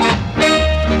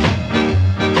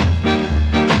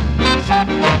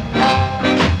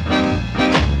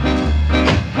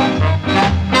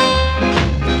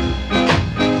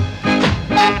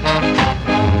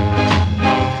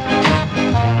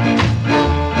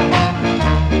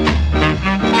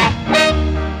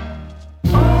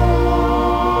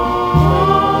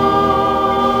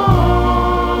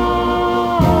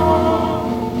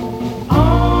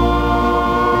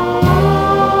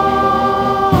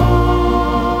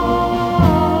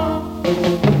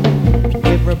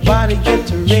 Everybody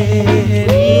get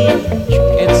ready.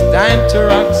 It's time to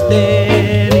rock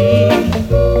steady.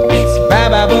 It's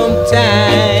Baba Boom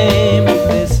time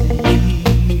this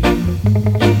year.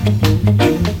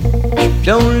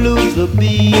 Don't lose the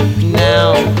beat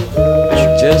now.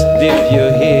 Just dip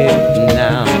your head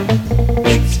now.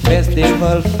 It's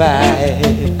Festival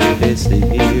 5 this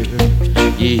year.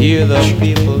 You hear the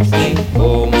people sing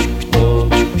boom, boom,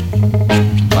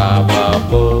 Baba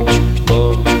boom,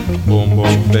 boom. Boom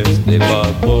boom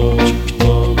festival, boom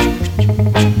boom,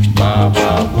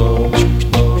 Baba boom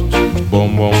boom,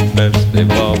 boom boom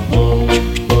festival, boom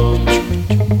boom,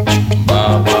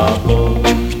 Baba boom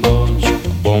boom,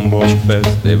 boom boom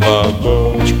festival,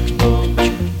 boom boom,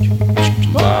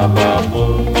 Baba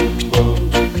boom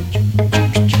boom.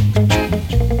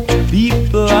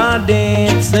 People are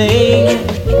dancing,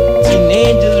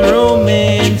 teenagers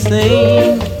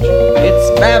romancing.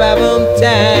 It's Baba Boom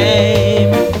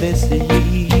time.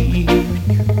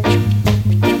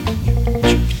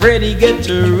 Freddie, get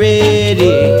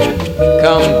ready,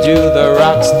 come do the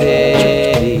rock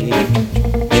steady.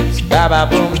 It's Baba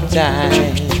Boom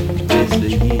time this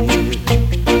year.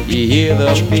 You hear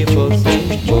the people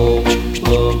sing boom,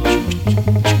 boom,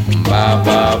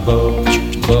 Baba boom,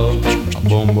 boom,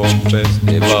 boom boom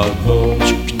festival, boom,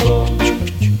 boom,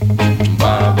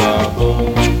 Baba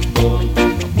boom, boom,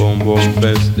 boom boom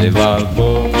festival,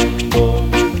 boom,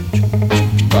 boom,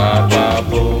 Baba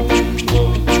boom.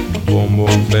 Boom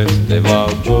boom festival,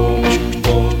 boom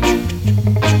boom,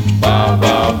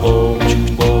 Baba boom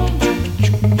boom.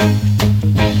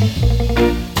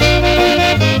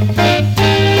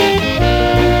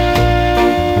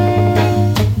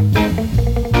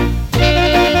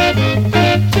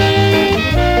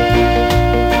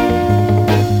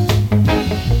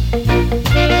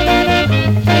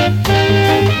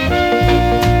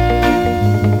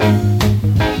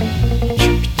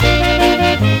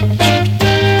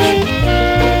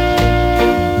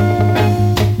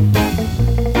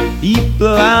 People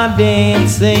are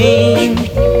dancing,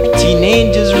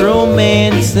 teenagers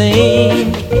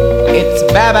romancing. It's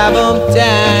Baba Boom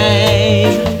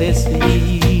time this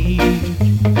year.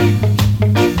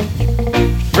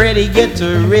 Freddie, get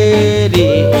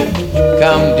ready,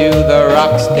 come do the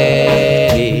rock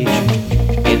steady.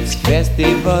 It's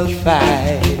Festival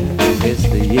 5 this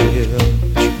year.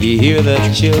 You hear the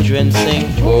children sing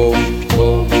boom,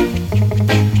 boom,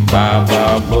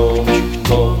 Baba boom,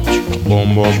 boom.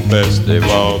 Boom boom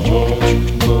festival,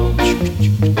 boom boom,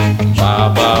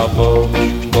 Baba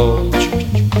boom boom.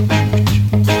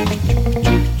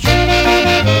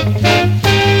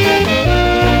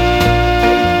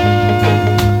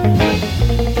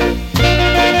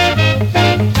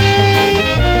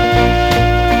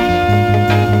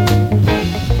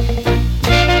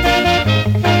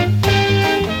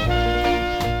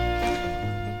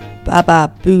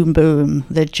 Baba Boom Boom,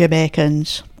 the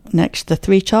Jamaicans. Next, the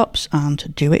Three Tops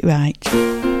and Do It Right.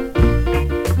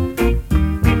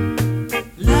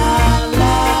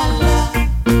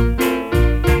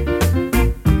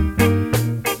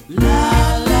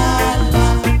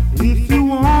 If you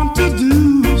want to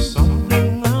do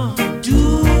something,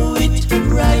 do it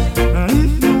right. And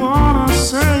if you want to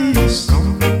say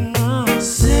something,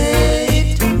 say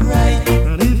it right.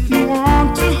 And if you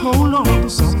want to hold on to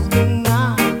something,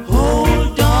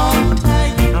 hold on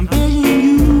tight. I'm begging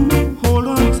you, hold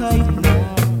on tight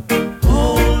now.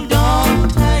 Hold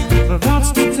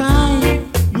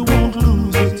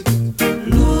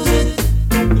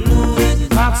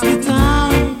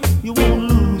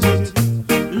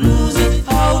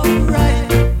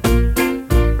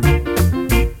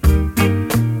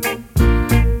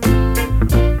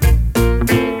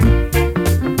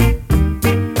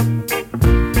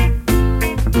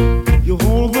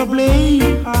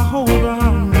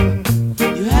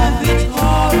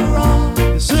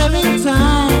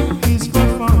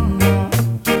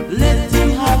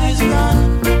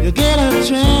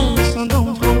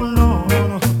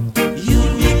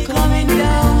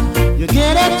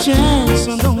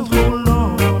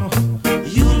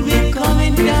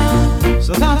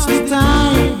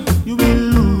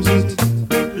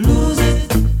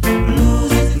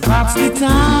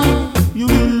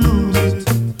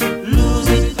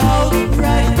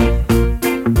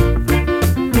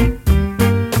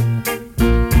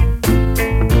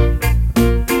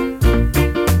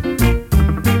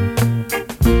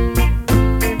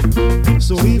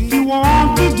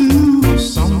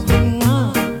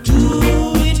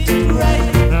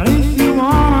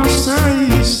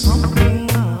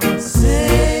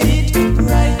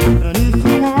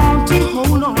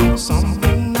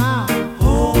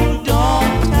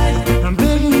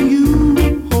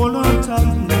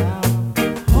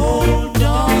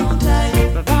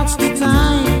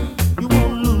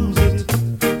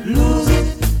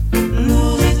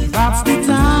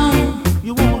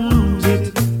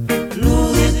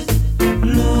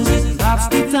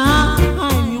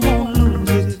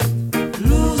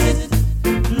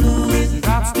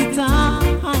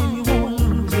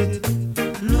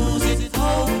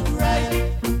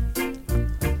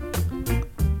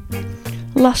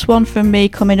Last one from me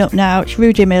coming up now. It's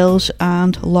Rudy Mills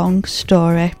and Long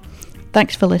Story.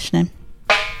 Thanks for listening.